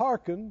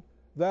 hearken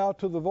thou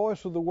to the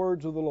voice of the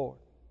words of the Lord.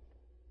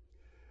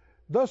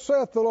 Thus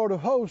saith the Lord of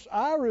hosts,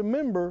 I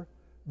remember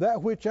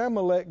that which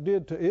Amalek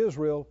did to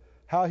Israel,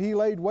 how he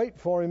laid wait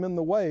for him in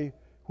the way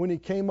when he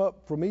came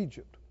up from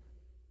Egypt.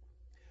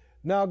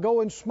 Now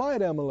go and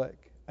smite Amalek,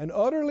 and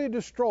utterly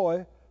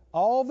destroy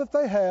all that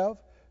they have,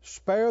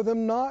 spare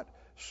them not,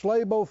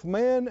 slay both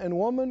man and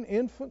woman,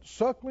 infant,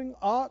 suckling,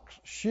 ox,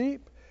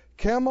 sheep,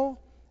 camel,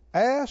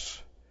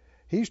 ass."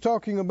 He's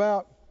talking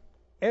about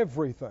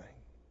everything.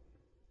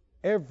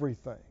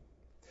 Everything.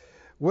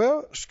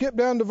 Well, skip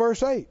down to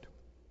verse 8.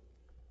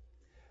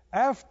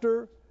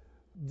 After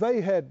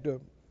they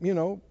had,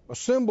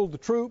 assembled the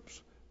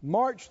troops,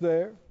 marched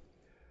there,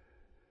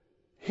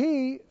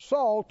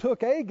 Saul,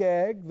 took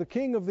Agag, the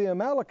king of the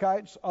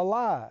Amalekites,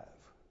 alive,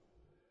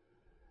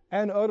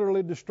 and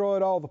utterly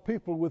destroyed all the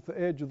people with the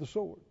edge of the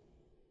sword.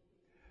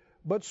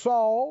 But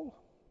Saul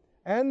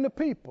and the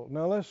people,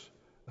 now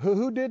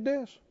who did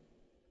this?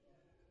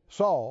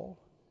 Saul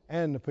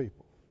and the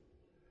people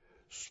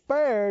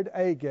spared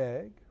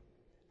Agag,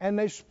 and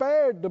they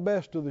spared the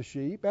best of the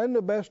sheep and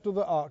the best of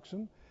the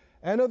oxen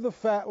and of the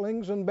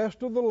fatlings and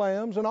best of the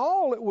lambs and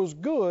all that was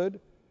good,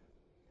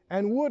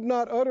 and would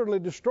not utterly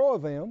destroy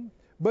them,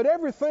 but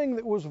everything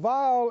that was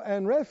vile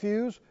and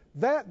refuse,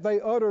 that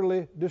they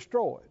utterly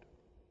destroyed.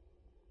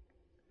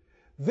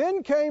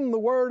 Then came the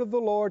word of the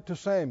Lord to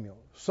Samuel,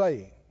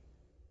 saying,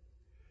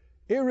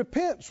 It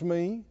repents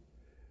me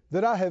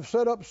that I have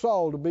set up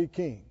Saul to be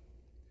king,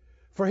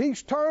 for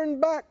he's turned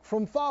back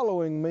from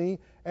following me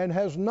and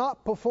has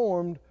not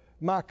performed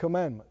my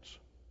commandments.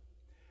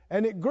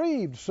 And it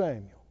grieved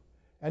Samuel,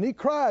 and he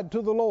cried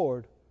to the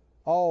Lord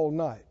all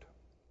night.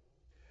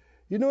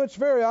 It's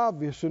very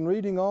obvious in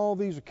reading all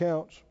these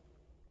accounts,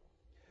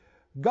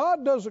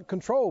 God doesn't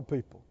control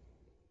people.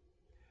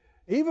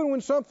 Even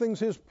when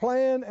something's his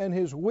plan and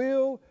his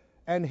will,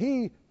 and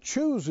he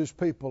chooses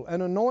people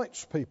and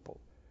anoints people,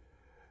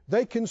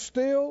 we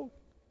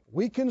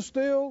can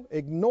still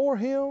ignore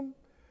him,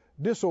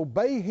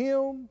 disobey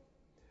him,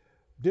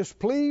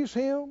 displease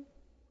him.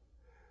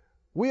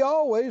 We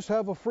always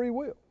have a free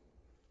will.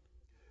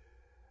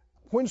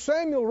 when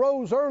Samuel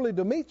rose early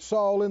to meet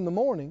Saul in the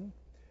morning,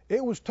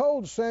 it was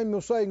told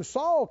Samuel, saying,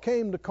 Saul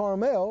came to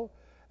Carmel,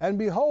 and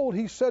behold,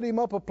 he set him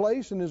up a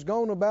place, and is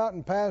gone about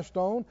and passed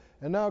on,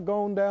 and now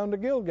gone down to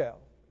Gilgal.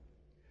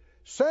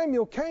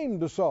 Samuel came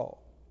to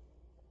Saul,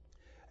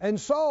 and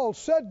Saul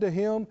said to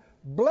him,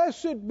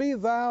 Blessed be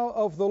thou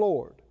of the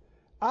Lord.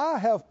 I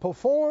have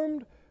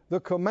performed the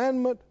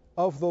commandment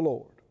of the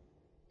Lord.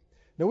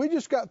 Now, we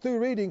just got through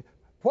reading.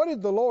 What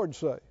did the Lord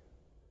say?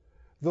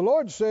 The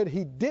Lord said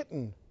he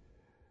didn't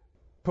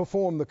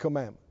perform the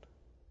commandment.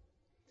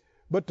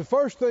 But the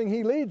first thing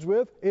he leads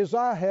with is,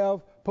 I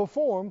have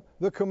performed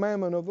the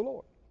commandment of the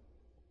Lord.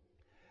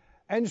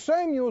 And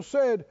Samuel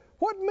said,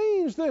 What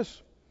means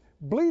this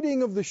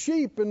bleating of the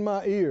sheep in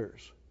my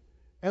ears,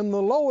 and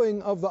the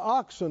lowing of the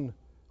oxen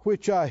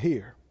which I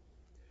hear?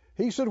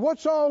 He said,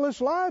 What's all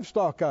this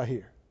livestock I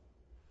hear?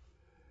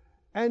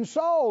 And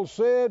Saul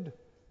said,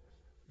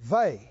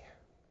 They.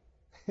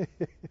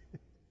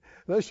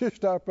 Let's just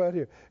stop right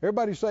here.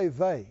 Everybody say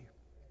they.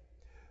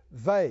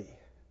 They.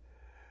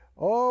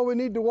 Oh, we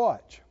need to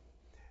watch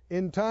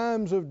in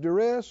times of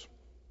duress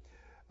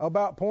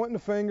about pointing the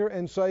finger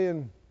and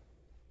saying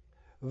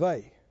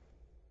they.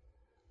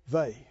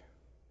 They.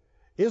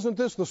 Isn't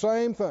this the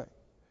same thing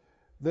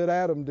that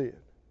Adam did,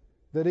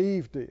 that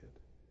Eve did,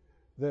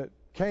 that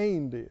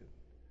Cain did,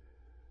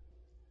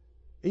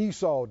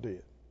 Esau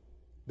did,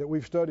 that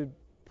we've studied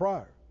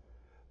prior?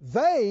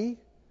 They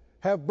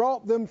have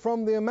brought them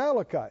from the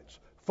Amalekites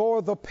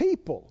for the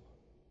people.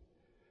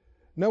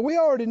 Now, we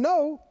already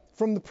know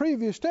from the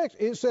previous text,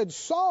 it said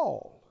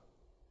Saul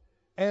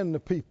and the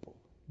people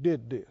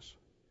did this.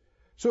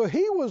 So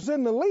he was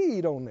in the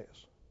lead on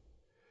this.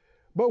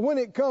 But when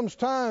it comes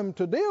time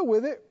to deal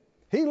with it,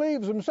 he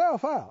leaves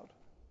himself out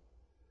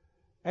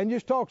and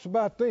just talks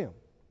about them.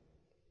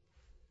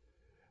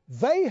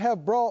 They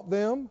have brought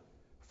them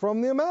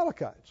from the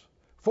Amalekites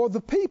for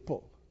the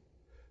people,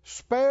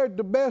 spared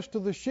the best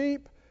of the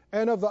sheep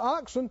and of the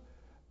oxen,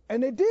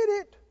 and they did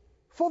it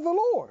for the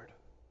Lord.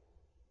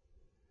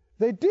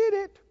 They did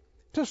it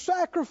to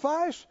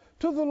sacrifice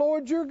to the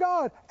Lord your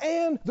God,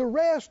 and the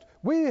rest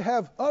we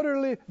have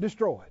utterly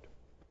destroyed.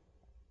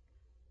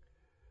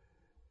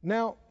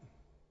 Now,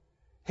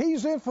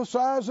 he's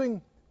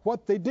emphasizing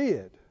what they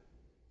did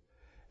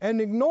and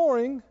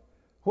ignoring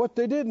what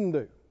they didn't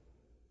do.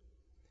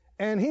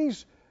 And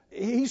he's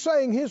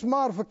saying his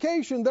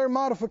modification, their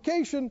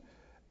modification,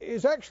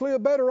 is actually a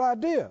better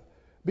idea,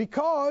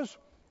 because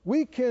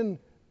we're going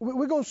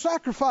to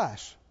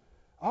sacrifice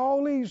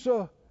all these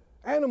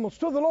animals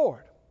to the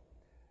Lord.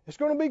 It's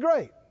going to be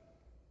great.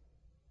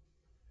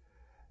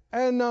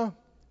 And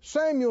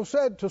Samuel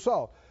said to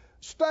Saul,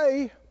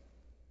 Stay,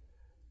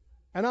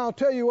 and I'll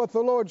tell you what the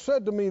Lord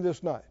said to me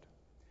this night.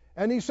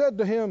 And he said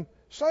to him,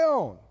 Say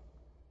on,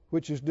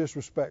 which is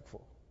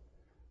disrespectful.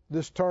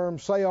 This term,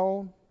 say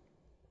on,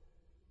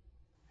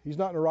 he's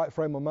not in the right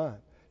frame of mind.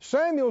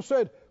 Samuel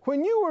said,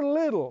 When you were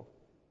little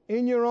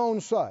in your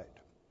own sight,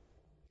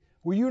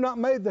 were you not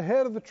made the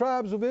head of the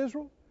tribes of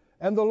Israel?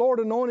 And the Lord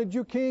anointed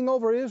you king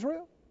over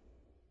Israel?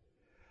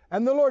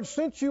 And the Lord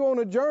sent you on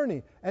a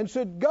journey and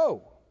said,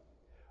 Go,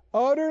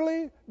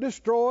 utterly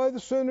destroy the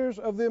sinners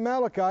of the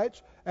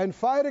Amalekites and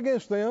fight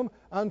against them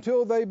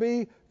until they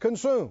be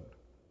consumed.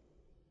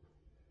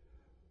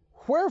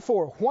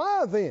 Wherefore,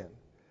 why then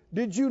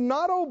did you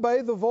not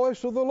obey the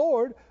voice of the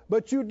Lord,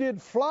 but you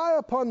did fly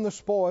upon the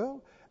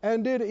spoil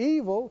and did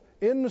evil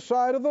in the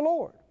sight of the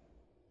Lord?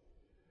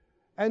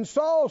 And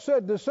Saul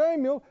said to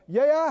Samuel,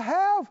 Yea, I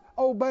have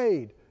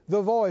obeyed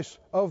the voice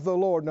of the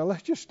Lord. Now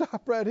let's just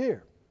stop right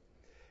here.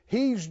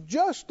 He's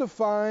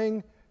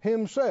justifying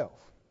himself.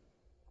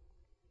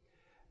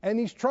 And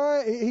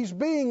he's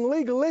being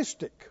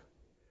legalistic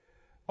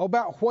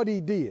about what he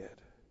did.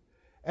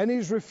 And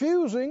he's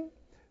refusing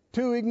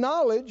to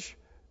acknowledge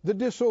the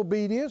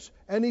disobedience,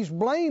 and he's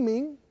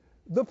blaming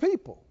the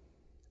people.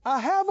 I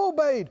have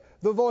obeyed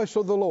the voice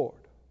of the Lord.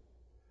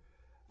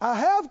 I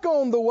have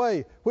gone the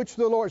way which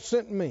the Lord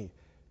sent me.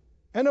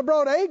 And I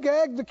brought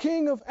Agag, the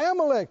king of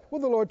Amalek. Well,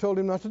 the Lord told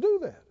him not to do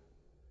that.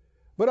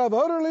 But I've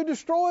utterly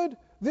destroyed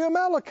the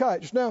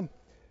Amalekites. Now,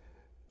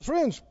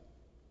 friends,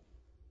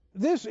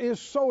 this is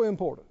so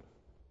important.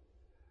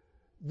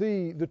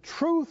 The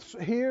truths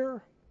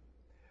here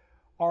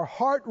are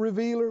heart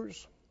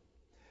revealers,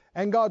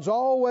 and God's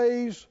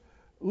always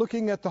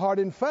looking at the heart.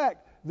 In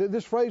fact,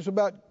 this phrase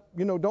about,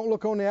 don't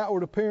look on the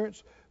outward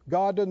appearance,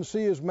 God doesn't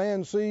see as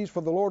man sees,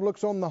 for the Lord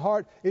looks on the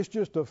heart, it's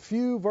just a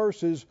few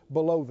verses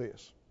below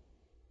this.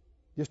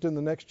 Just in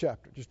the next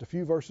chapter, just a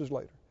few verses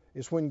later,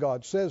 is when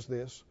God says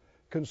this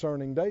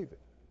concerning David.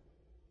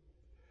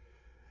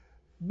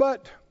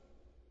 But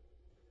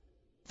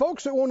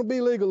folks that want to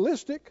be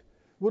legalistic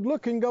would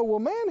look and go, well,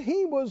 man,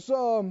 he was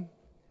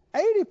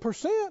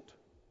 80%,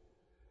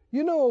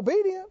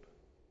 obedient.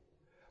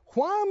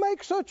 Why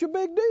make such a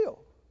big deal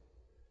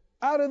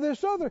out of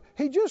this other?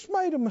 He just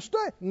made a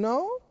mistake.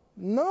 No,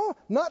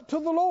 not to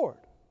the Lord.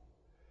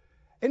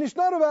 And it's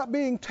not about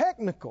being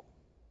technical.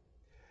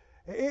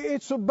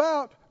 It's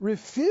about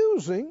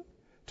refusing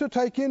to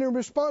take any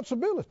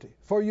responsibility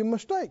for your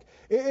mistake.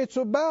 It's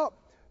about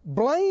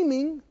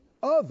blaming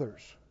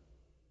others.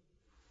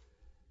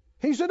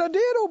 He said, I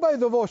did obey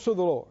the voice of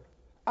the Lord.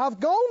 I've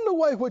gone the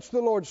way which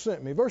the Lord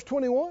sent me. Verse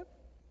 21.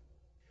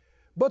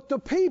 But the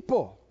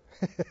people,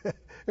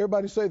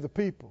 everybody say the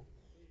people.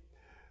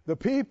 The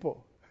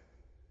people.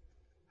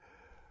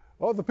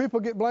 Oh, the people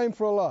get blamed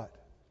for a lot.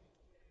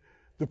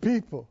 The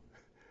people.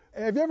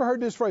 Have you ever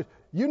heard this phrase?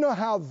 You know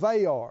how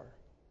they are.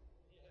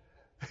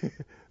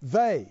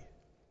 They,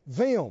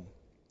 them.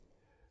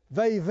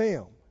 They,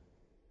 them.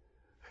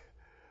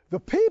 The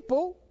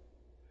people,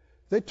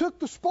 they took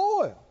the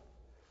spoil.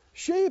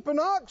 Sheep and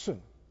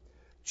oxen.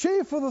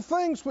 Chief of the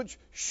things which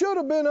should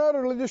have been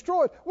utterly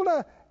destroyed. Well,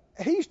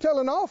 now, he's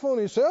telling off on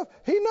himself.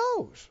 He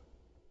knows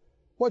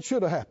what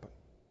should have happened.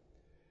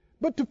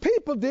 But the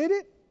people did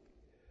it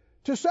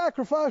to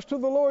sacrifice to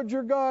the Lord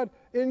your God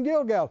in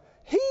Gilgal.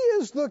 He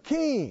is the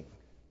king.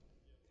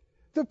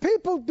 The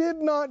people did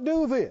not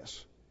do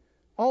this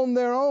on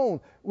their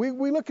own. We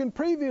look in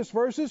previous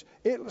verses,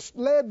 it's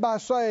led by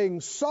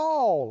saying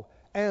Saul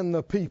and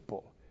the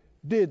people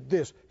did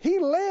this. He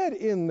led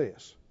in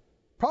this.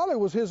 Probably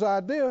was his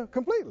idea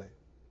completely.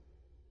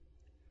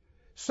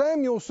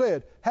 Samuel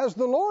said, has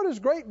the Lord as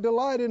great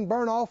delight in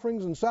burnt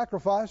offerings and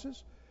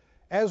sacrifices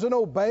as in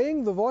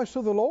obeying the voice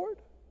of the Lord?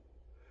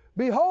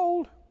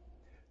 Behold,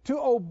 to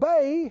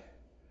obey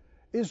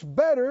is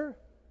better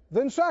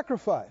than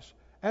sacrifice,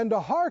 and to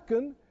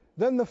hearken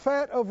than the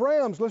fat of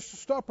rams. Let's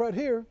just stop right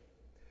here.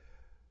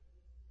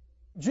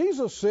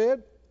 Jesus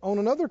said on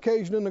another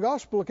occasion in the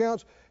gospel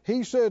accounts,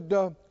 he said,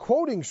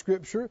 quoting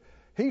scripture,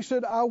 he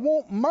said, I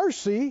want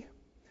mercy,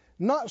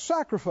 not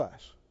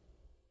sacrifice.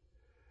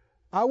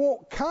 I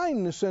want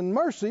kindness and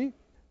mercy,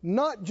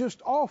 not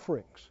just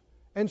offerings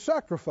and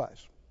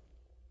sacrifice.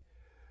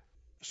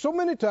 So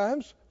many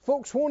times,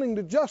 folks wanting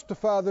to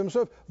justify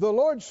themselves, the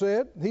Lord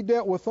said, he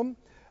dealt with them,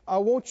 I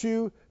want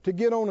you to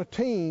get on a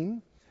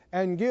team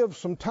and give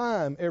some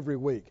time every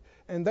week.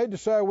 And they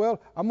decide,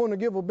 well, I'm going to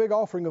give a big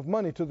offering of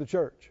money to the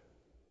church.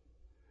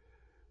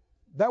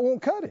 That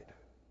won't cut it.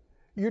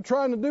 You're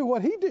trying to do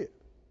what he did.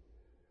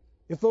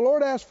 If the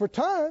Lord asks for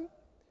time,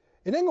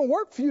 it ain't going to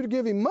work for you to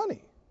give him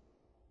money.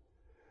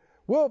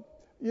 Well,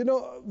 you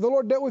know, the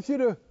Lord dealt with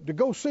you to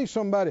go see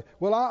somebody.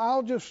 Well,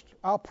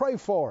 I'll pray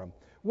for him.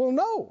 Well,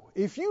 no.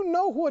 If you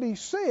know what he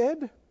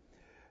said,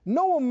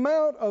 no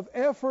amount of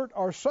effort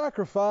or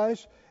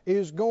sacrifice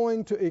is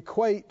going to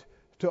equate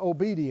to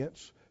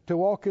obedience, to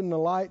walk in the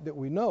light that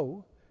we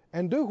know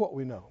and do what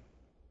we know.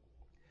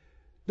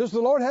 Does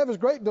the Lord have his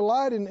great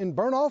delight in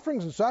burnt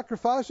offerings and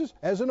sacrifices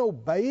as in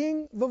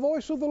obeying the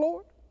voice of the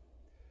Lord?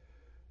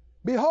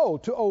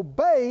 Behold, to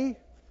obey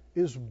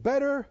is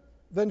better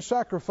than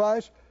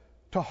sacrifice.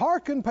 To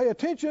hearken, pay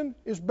attention,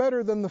 is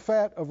better than the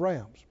fat of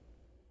rams.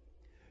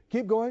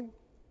 Keep going.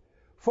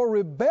 For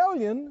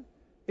rebellion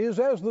is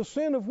as the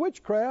sin of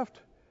witchcraft,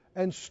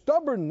 and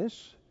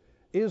stubbornness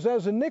is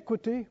as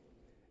iniquity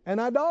and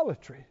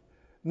idolatry.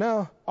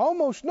 Now,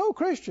 almost no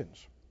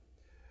Christians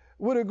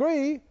would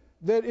agree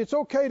that it's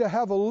okay to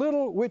have a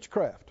little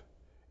witchcraft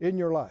in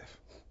your life.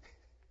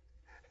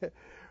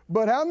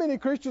 But how many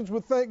Christians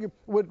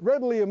would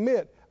readily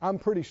admit, I'm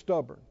pretty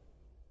stubborn?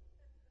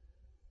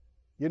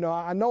 You know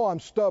I'm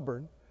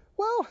stubborn.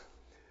 Well,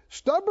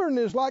 stubborn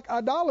is like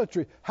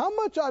idolatry. How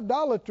much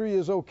idolatry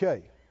is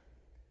okay?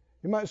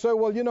 You might say,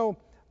 well, you know,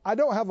 I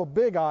don't have a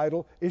big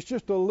idol. It's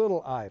just a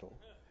little idol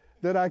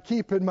that I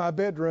keep in my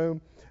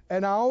bedroom,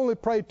 and I only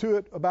pray to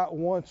it about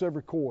once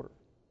every quarter.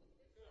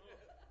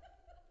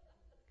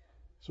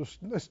 So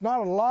it's not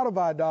a lot of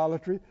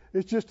idolatry.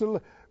 It's just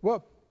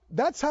well,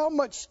 that's how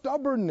much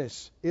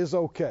stubbornness is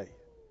okay.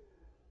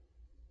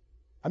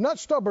 I'm not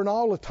stubborn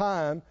all the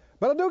time,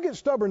 but I do get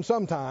stubborn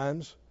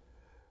sometimes.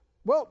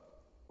 Well,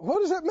 what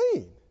does that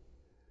mean?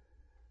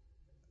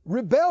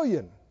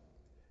 Rebellion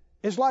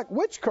is like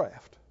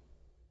witchcraft.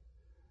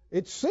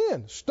 It's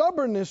sin.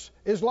 Stubbornness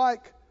is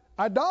like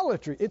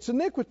idolatry. It's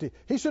iniquity.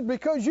 He said,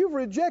 because you've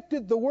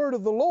rejected the word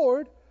of the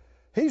Lord,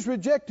 he's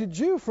rejected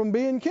you from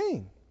being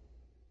king.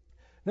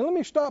 Now let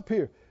me stop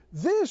here.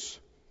 This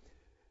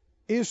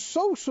is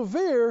so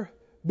severe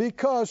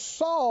because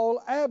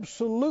Saul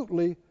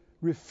absolutely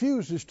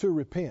refuses to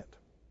repent.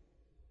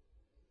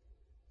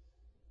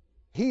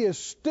 He is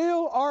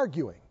still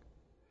arguing.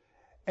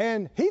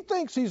 And he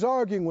thinks he's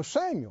arguing with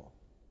Samuel.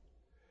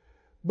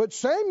 But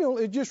Samuel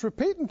is just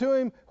repeating to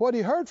him what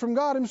he heard from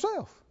God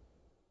himself.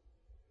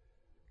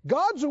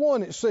 God's the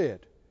one that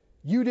said,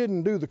 you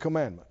didn't do the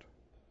commandment.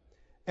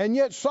 And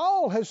yet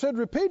Saul has said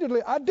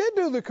repeatedly, I did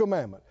do the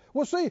commandment.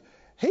 Well, see,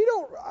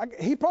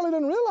 he probably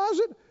doesn't realize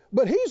it,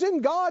 but he's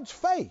in God's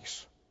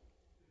face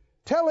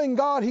telling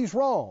God he's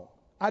wrong.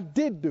 I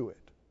did do it.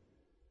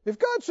 If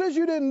God says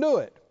you didn't do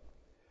it,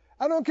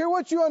 I don't care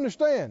what you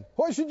understand.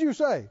 What should you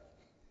say?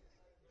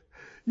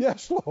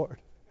 Yes, Lord.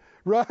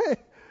 Right?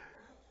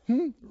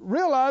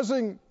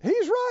 Realizing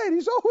he's right.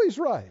 He's always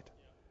right.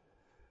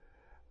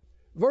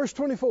 Verse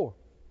 24.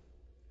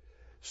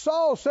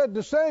 Saul said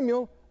to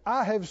Samuel,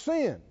 I have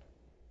sinned.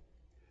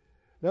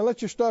 Now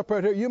let's just stop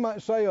right here. You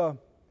might say,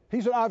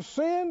 He said, I've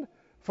sinned,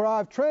 for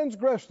I've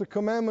transgressed the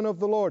commandment of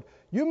the Lord.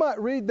 You might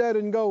read that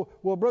and go,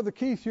 well, Brother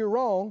Keith, you're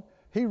wrong.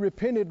 He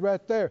repented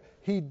right there.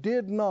 He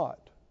did not.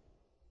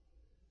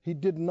 He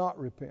did not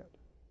repent.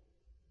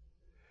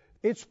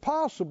 It's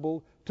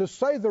possible to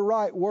say the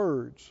right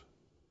words,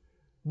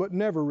 but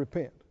never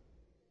repent.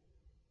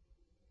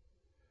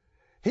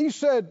 He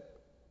said,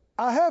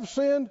 I have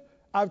sinned.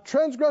 I've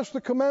transgressed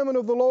the commandment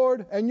of the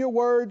Lord and your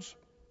words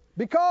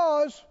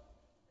because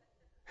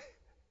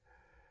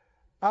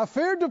I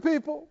feared the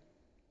people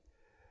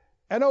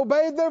and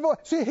obeyed their voice.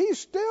 See, he's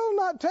still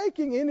not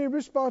taking any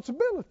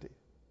responsibility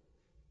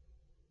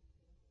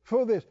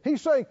for this.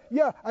 He's saying,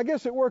 yeah, I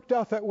guess it worked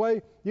out that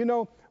way,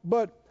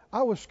 but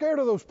I was scared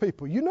of those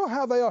people. You know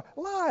how they are.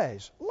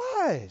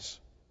 Lies.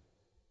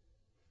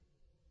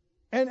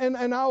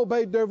 And I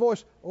obeyed their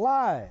voice.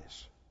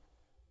 Lies.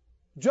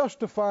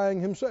 Justifying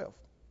himself.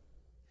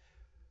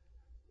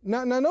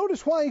 Now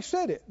notice why he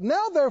said it.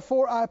 Now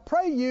therefore I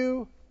pray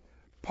you,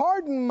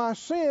 pardon my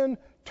sin,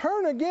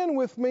 turn again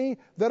with me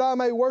that I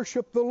may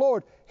worship the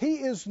Lord. He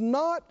is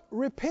not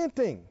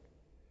repenting.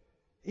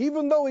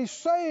 Even though he's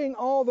saying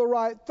all the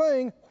right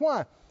thing.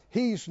 Why?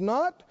 He's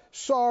not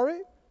sorry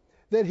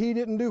that he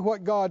didn't do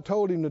what God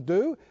told him to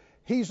do.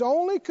 He's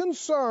only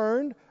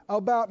concerned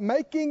about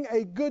making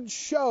a good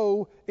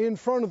show in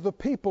front of the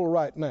people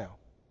right now.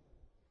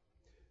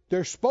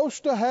 They're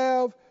supposed to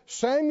have,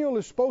 Samuel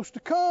is supposed to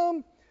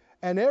come,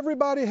 and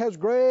everybody has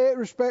great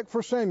respect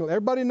for Samuel.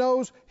 Everybody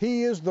knows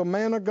he is the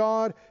man of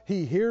God.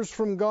 He hears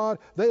from God.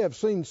 They have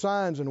seen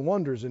signs and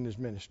wonders in his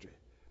ministry.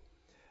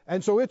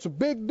 And so it's a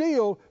big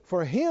deal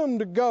for him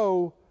to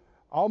go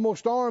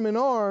almost arm in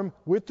arm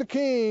with the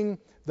king.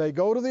 They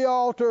go to the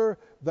altar.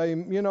 They've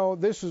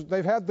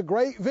had the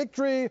great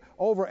victory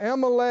over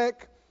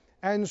Amalek.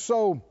 And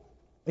so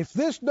if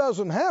this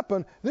doesn't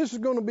happen, this is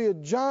going to be a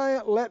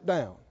giant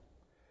letdown.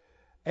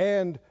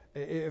 And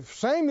if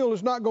Samuel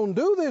is not going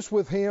to do this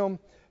with him,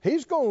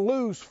 he's going to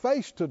lose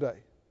face today.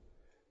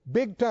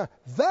 Big time.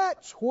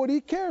 That's what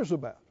he cares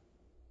about.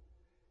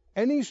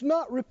 And he's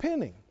not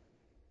repenting.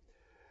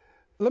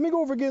 Let me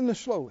go over again this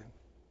slowly.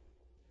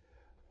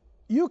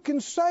 You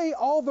can say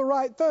all the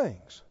right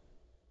things,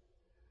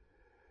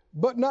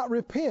 but not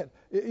repent.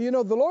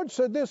 The Lord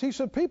said this. He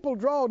said, people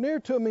draw near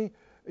to me,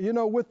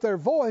 with their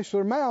voice,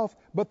 their mouth,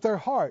 but their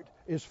heart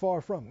is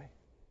far from me.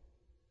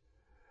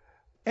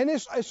 And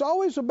it's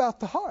always about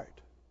the heart.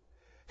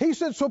 He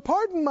said, so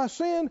pardon my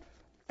sin,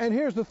 and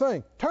here's the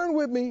thing. Turn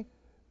with me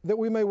that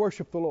we may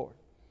worship the Lord.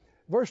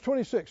 Verse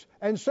 26,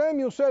 and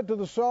Samuel said to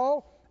the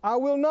Saul, I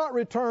will not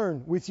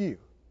return with you,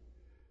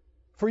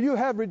 for you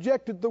have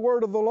rejected the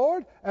word of the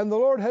Lord, and the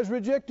Lord has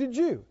rejected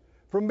you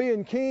from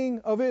being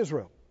king of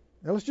Israel.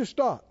 Now let's just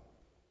stop.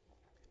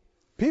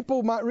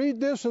 People might read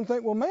this and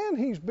think, well,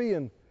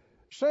 man,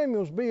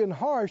 Samuel's being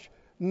harsh.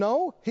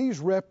 No, he's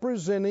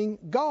representing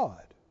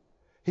God.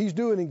 He's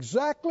doing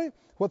exactly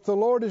what the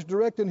Lord is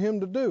directing him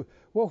to do.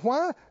 Well,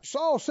 why?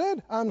 Saul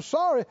said, I'm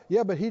sorry.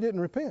 Yeah, but he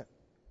didn't repent.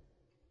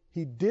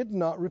 He did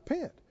not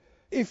repent.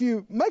 If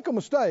you make a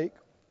mistake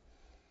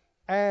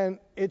and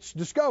it's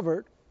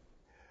discovered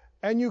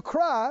and you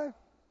cry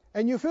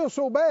and you feel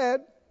so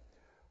bad,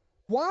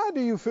 why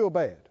do you feel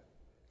bad?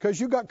 Because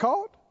you got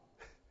caught?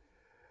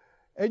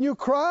 And you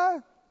cry?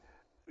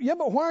 Yeah,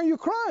 but why are you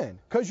crying?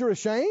 Because you're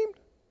ashamed?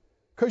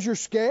 Because you're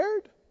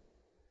scared?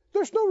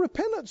 There's no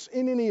repentance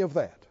in any of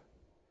that.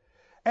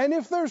 And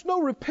if there's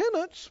no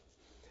repentance,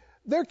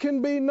 there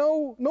can be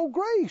no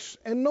grace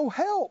and no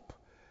help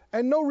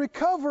and no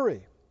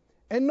recovery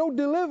and no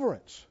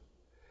deliverance.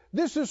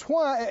 This is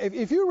why,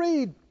 if you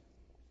read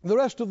the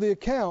rest of the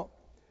account,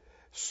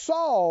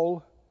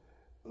 Saul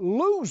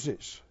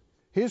loses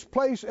his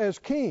place as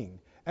king,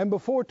 and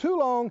before too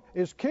long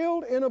is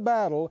killed in a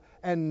battle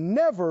and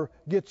never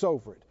gets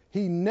over it.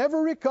 He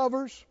never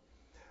recovers.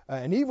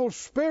 An evil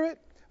spirit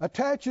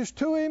attaches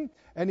to him,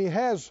 and he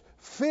has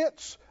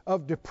fits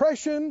of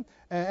depression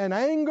and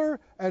anger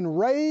and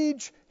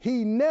rage.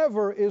 He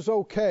never is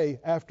okay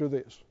after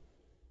this.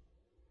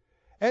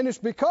 And it's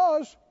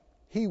because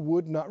he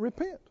would not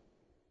repent.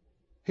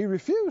 He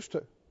refused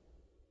to.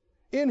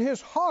 In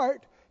his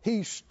heart,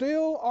 he's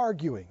still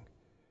arguing.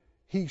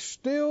 He's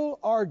still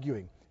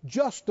arguing,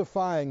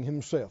 justifying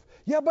himself.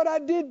 Yeah, but I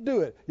did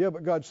do it. Yeah,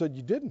 but God said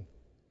you didn't.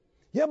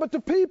 Yeah, but the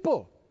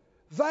people,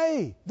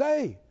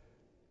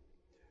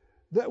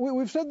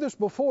 we've said this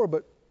before,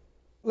 but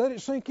let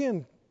it sink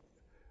in,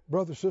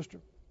 brother, sister.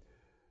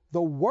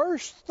 The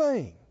worst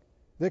thing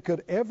that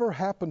could ever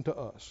happen to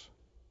us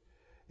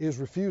is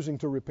refusing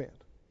to repent.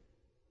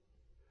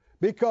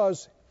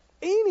 Because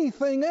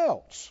anything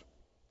else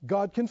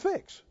God can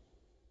fix.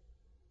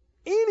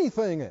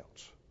 Anything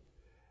else.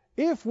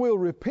 If we'll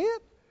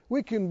repent,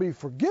 we can be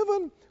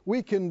forgiven,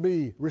 we can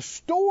be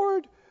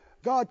restored,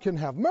 God can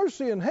have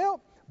mercy and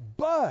help.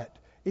 But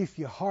if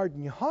you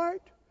harden your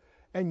heart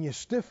and you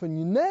stiffen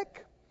your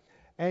neck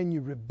and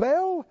you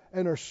rebel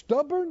and are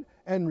stubborn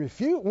and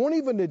refuse, won't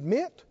even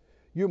admit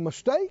your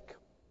mistake,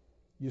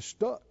 you're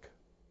stuck.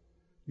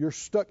 You're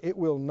stuck. It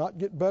will not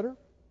get better.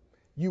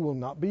 You will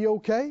not be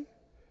okay.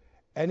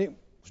 And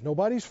It's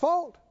nobody's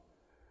fault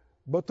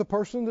but the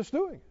person that's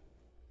doing it.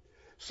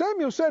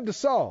 Samuel said to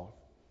Saul,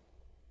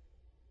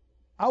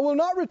 I will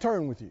not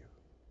return with you,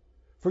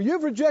 for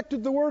you've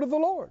rejected the word of the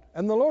Lord,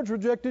 and the Lord's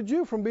rejected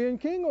you from being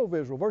king over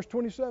Israel. Verse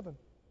 27.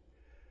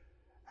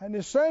 And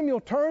as Samuel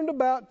turned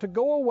about to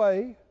go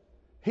away,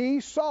 he,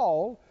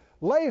 Saul,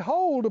 lay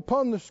hold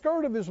upon the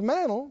skirt of his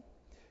mantle.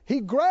 He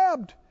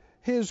grabbed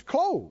his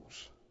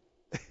clothes.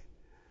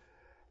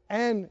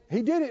 And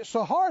he did it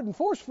so hard and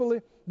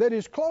forcefully that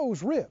his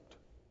clothes ripped.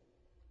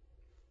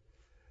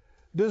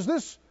 Does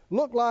this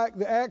look like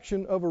the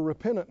action of a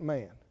repentant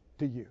man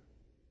to you?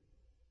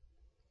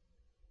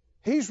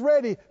 He's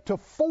ready to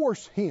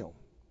force him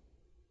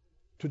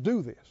to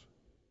do this.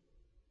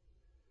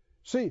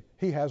 See,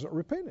 he hasn't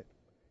repented.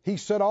 He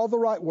said all the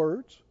right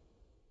words,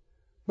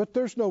 but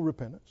there's no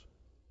repentance.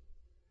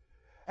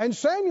 And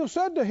Samuel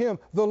said to him,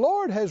 the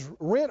Lord has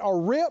rent or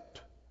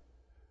ripped,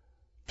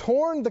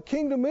 torn the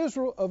kingdom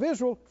of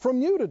Israel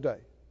from you today,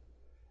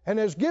 and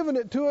has given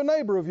it to a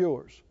neighbor of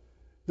yours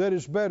that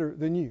is better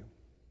than you.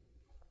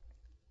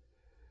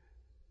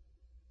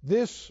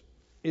 This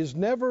is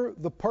never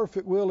the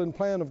perfect will and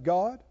plan of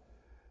God,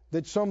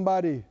 that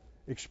somebody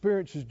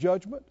experiences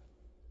judgment.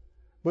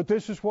 But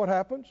this is what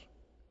happens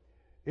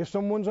if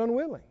someone's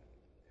unwilling.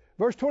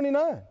 Verse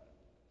 29.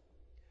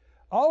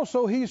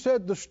 Also he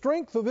said, the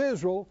strength of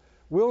Israel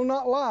will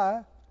not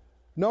lie,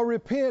 nor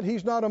repent.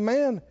 He's not a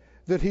man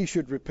that he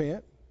should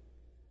repent.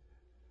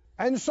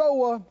 And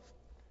so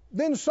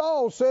then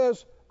Saul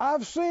says,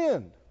 I've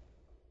sinned.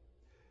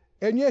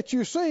 And yet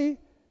you see,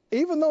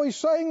 even though he's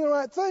saying the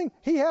right thing,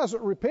 he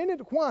hasn't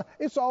repented. Why?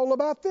 It's all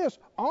about this.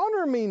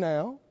 Honor me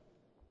now,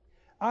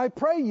 I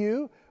pray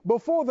you,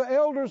 before the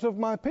elders of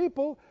my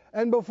people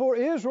and before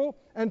Israel,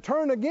 and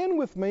turn again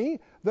with me,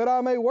 that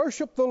I may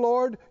worship the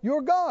Lord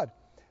your God.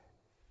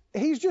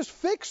 He's just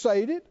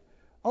fixated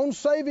on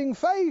saving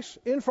face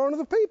in front of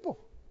the people.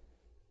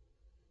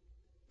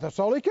 That's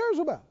all he cares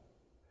about.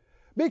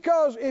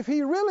 Because if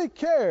he really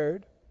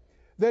cared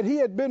that he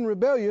had been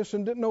rebellious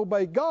and didn't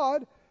obey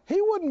God,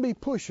 he wouldn't be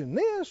pushing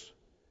this.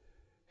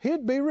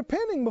 He'd be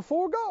repenting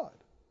before God.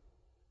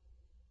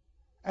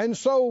 And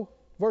so,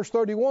 verse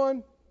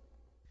 31,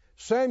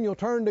 Samuel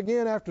turned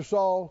again after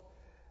Saul,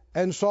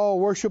 and Saul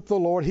worshiped the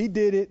Lord. He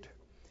did it.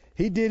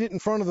 He did it in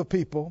front of the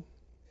people.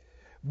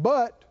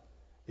 But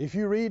if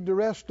you read the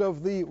rest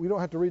of we don't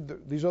have to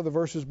read these other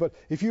verses, but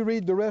if you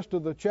read the rest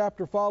of the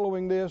chapter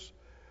following this,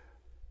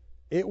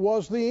 it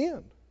was the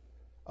end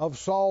of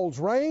Saul's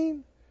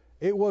reign.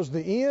 It was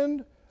the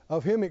end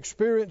of him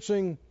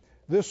experiencing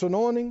this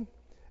anointing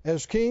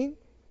as king.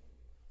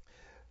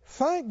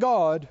 Thank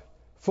God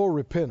for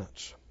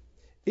repentance.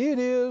 It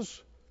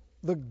is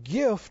the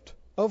gift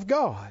of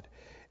God.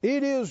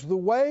 It is the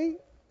way,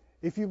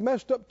 if you've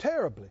messed up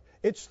terribly,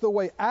 it's the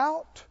way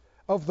out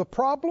of the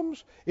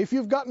problems. If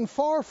you've gotten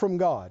far from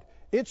God,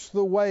 it's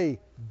the way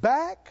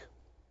back.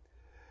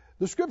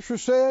 The scripture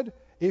said,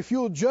 if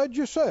you'll judge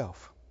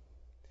yourself,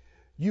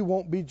 you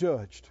won't be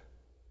judged.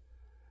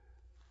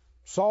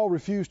 Saul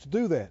refused to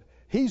do that.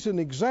 He's an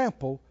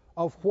example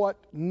of what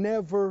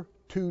never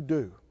to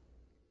do.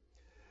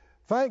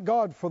 Thank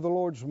God for the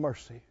Lord's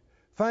mercy.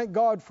 Thank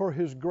God for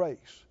His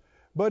grace.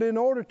 But in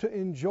order to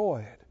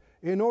enjoy it,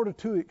 in order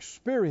to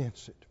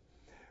experience it,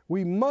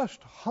 we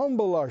must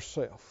humble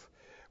ourselves.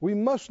 We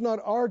must not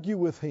argue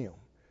with Him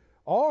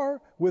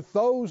or with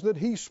those that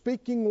He's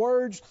speaking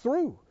words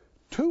through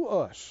to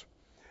us.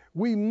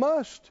 We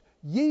must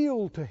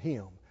yield to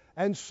Him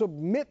and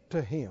submit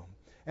to Him.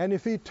 And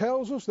if He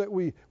tells us that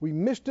we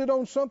missed it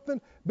on something,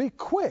 be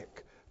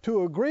quick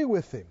to agree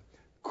with Him,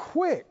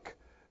 quick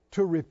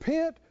to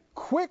repent,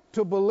 quick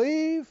to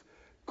believe,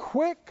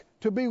 quick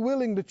to be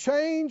willing to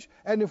change.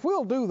 And if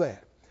we'll do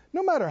that,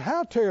 no matter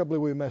how terribly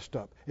we messed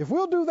up, if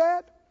we'll do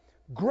that,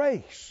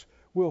 grace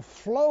will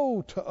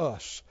flow to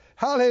us,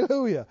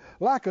 hallelujah,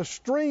 like a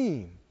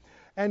stream,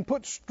 and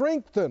put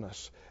strength in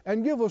us,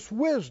 and give us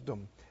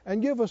wisdom,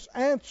 and give us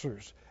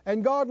answers,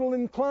 and God will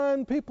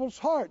incline people's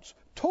hearts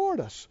toward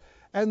us,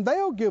 and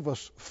they'll give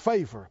us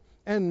favor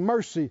and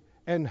mercy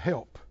and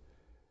help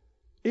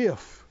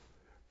if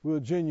we'll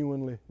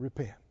genuinely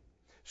repent.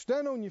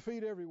 Stand on your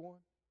feet, everyone.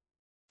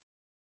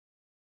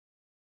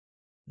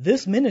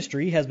 This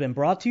ministry has been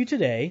brought to you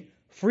today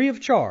free of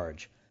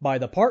charge by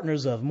the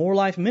partners of More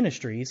Life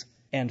Ministries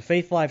and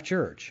Faith Life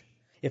Church.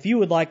 If you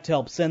would like to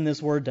help send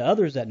this word to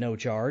others at no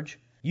charge,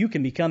 you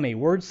can become a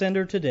word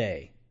sender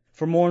today.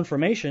 For more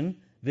information,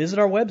 visit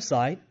our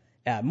website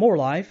at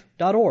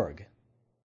morelife.org.